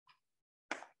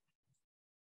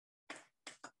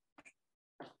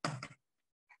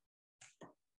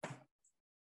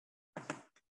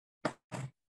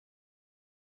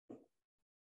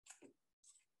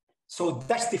 So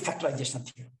that's the factorization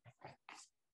theorem.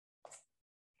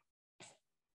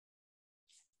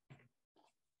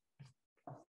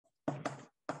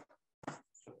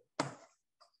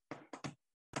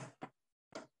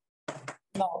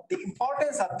 Now, the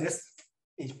importance of this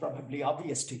is probably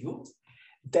obvious to you,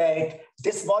 that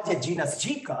this was a genus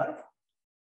G curve,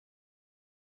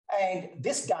 and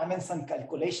this dimension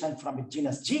calculation from a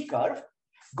genus G curve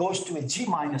goes to a G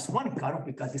minus 1 curve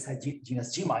because this has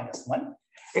genus G minus 1.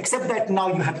 Except that now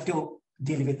you have to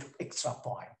deal with extra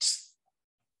points.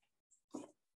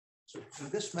 So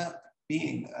this map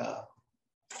being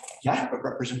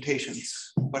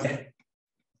representations, what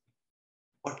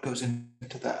goes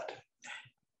into that?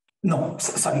 No,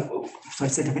 sorry. So I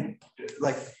said again.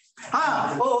 Like,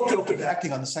 okay.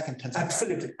 Acting on the second tensor.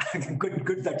 Absolutely.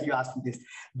 Good that you asked me this.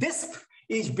 This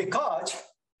is because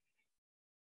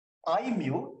I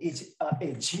mu is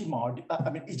a G mod,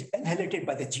 is inherited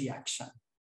by the G action.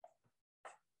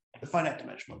 The finite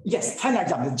dimensional. Yes, finite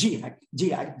dimensional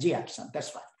G action,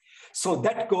 that's right. So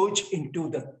that goes into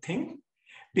the thing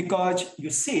because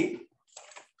you see,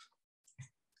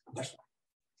 that's right.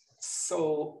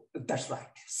 So that's right.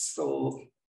 So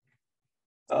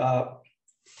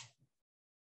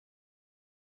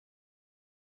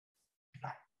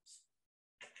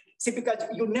see, because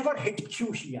you never hit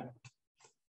Q here.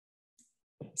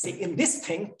 See, in this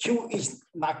thing, Q is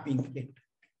not being hit.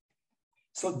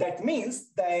 So that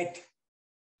means that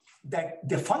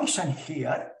the function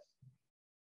here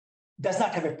does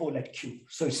not have a pole at Q.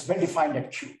 So it's well defined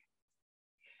at Q.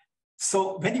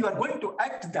 So when you are going to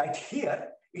act that here,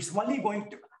 it's only going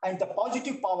to, and the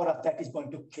positive power of that is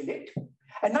going to kill it.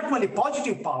 And not only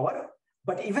positive power,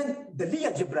 But even the Lie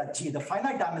algebra G, the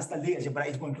finite dimensional Lie algebra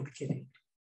is going to kill it.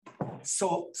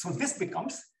 So this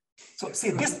becomes, so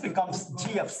see, this becomes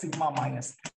G of sigma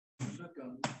minus.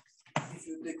 If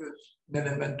you take an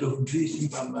element of G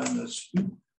sigma minus P,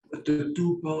 at the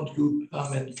two-point group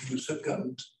arm and Q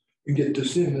second, you get the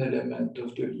same element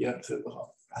of the Lie algebra.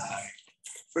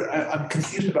 But I'm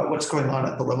confused about what's going on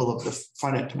at the level of the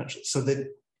finite dimension. So that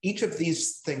each of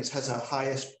these things has a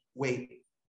highest weight.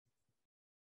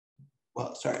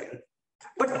 Well, sorry,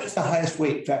 but it's the highest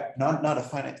weight vector, not a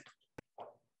finite.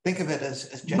 Think of it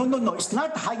as no, it's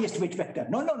not the highest weight vector.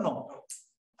 No.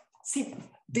 See,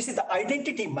 this is the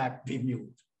identity map we mu.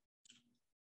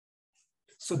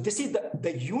 So this is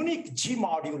the unique G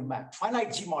module map,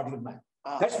 finite G module map.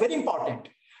 That's very important.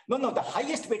 No, the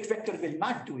highest weight vector will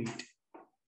map to it.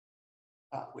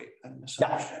 Wait, I'm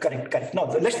yeah, correct. No,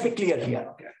 let's be clear here.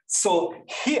 Okay. So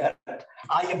here,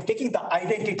 I am taking the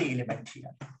identity element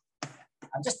here.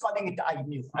 I'm just calling it I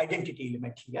mu, identity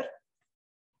element here.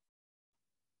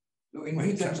 So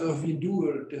in terms of V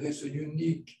dual, there is a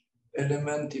unique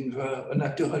element a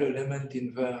natural element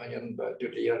invariant by the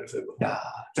Lie algebra. Yeah,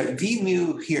 so V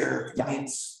mu here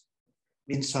means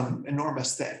some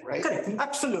enormous thing, right? Correct,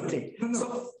 absolutely. No.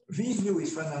 So V mu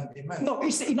is finite dimensional. No,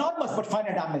 it's enormous but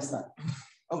finite dimensional.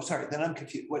 Oh, sorry, then I'm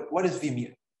confused. What is V mu?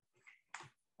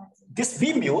 This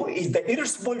V mu is the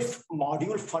irreducible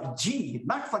module for G,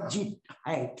 not for G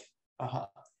height.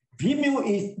 V mu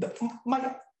is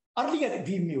my earlier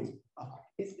V mu.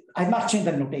 I've not changed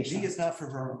the notation. G is not for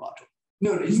Verma module.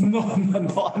 No,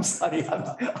 I'm sorry.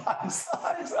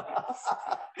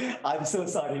 I'm so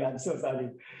sorry.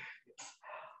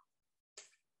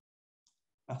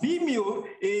 V mu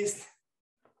is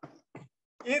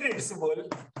irreducible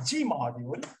G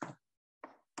module,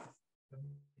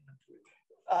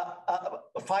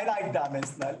 finite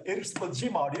dimensional irreducible G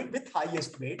module with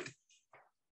highest weight.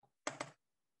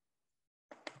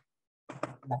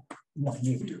 No,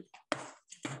 mu.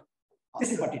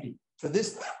 This is what it is. So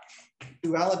this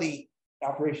duality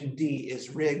operation D is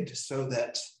rigged so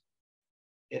that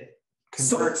it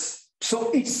converts.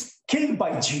 So it's killed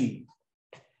by G.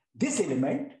 This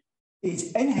element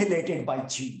is annihilated by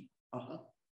G.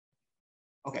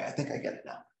 Okay, I think I get it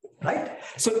now. Right?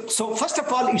 So first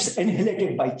of all, it's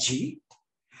annihilated by G.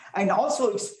 And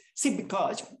also it's, see,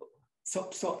 because,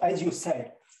 so as you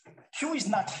said, Q is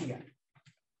not here.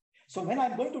 So when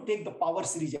I'm going to take the power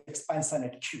series expansion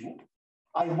at Q,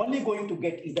 I'm only going to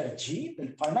get either G,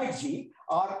 the finite G,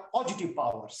 or positive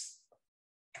powers.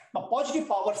 Now, positive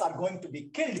powers are going to be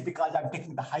killed because I'm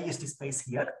taking the highest space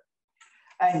here.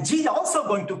 And G is also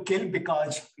going to kill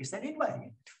because it's an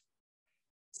invariant.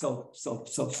 So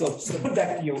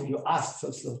that you asked,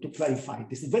 so to clarify,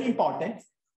 this is very important.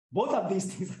 Both of these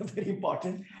things are very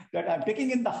important, that I'm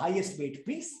taking in the highest weight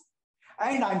piece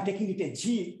and I'm taking it a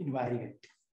G invariant.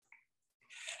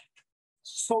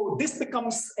 So this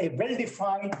becomes a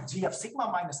well-defined G of sigma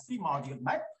minus P module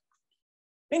map.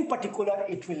 In particular,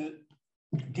 it will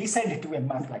descend into a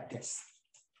map like this.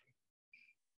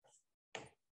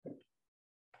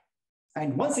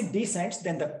 And once it descends,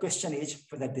 then the question is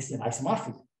whether this is an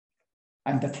isomorphism.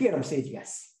 And the theorem says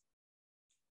yes.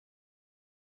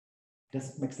 Does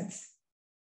it make sense?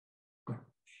 Good.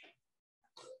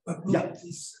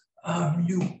 This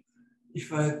mu,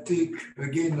 if I take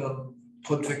again on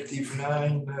projective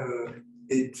line,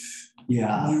 it's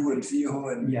mu at 0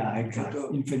 and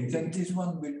infinity. Then this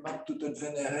one will map to the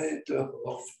generator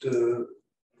of the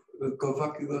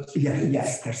covacuous.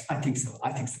 Yes, I think so.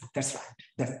 That's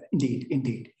right.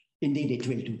 Indeed, it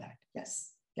will do that.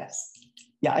 Yes.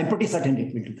 Yeah, I'm pretty certain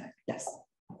it will do that. Yes.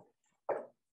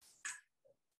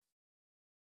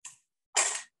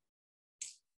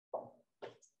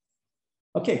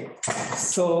 Okay,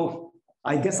 so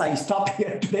I guess I stop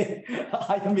here today.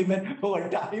 I am even over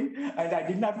time and I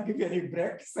did not give you any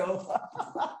break. So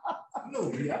no,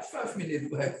 we have 5 minute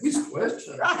break with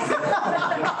questions.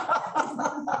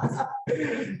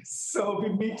 So we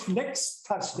meet next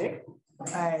Thursday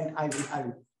and I will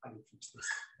finish this.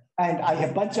 And I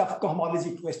have a bunch of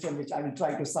cohomology questions which I will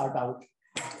try to sort out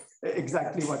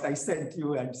exactly what I sent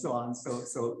you and so on.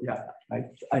 So yeah, right.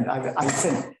 And I will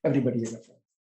send everybody a reference.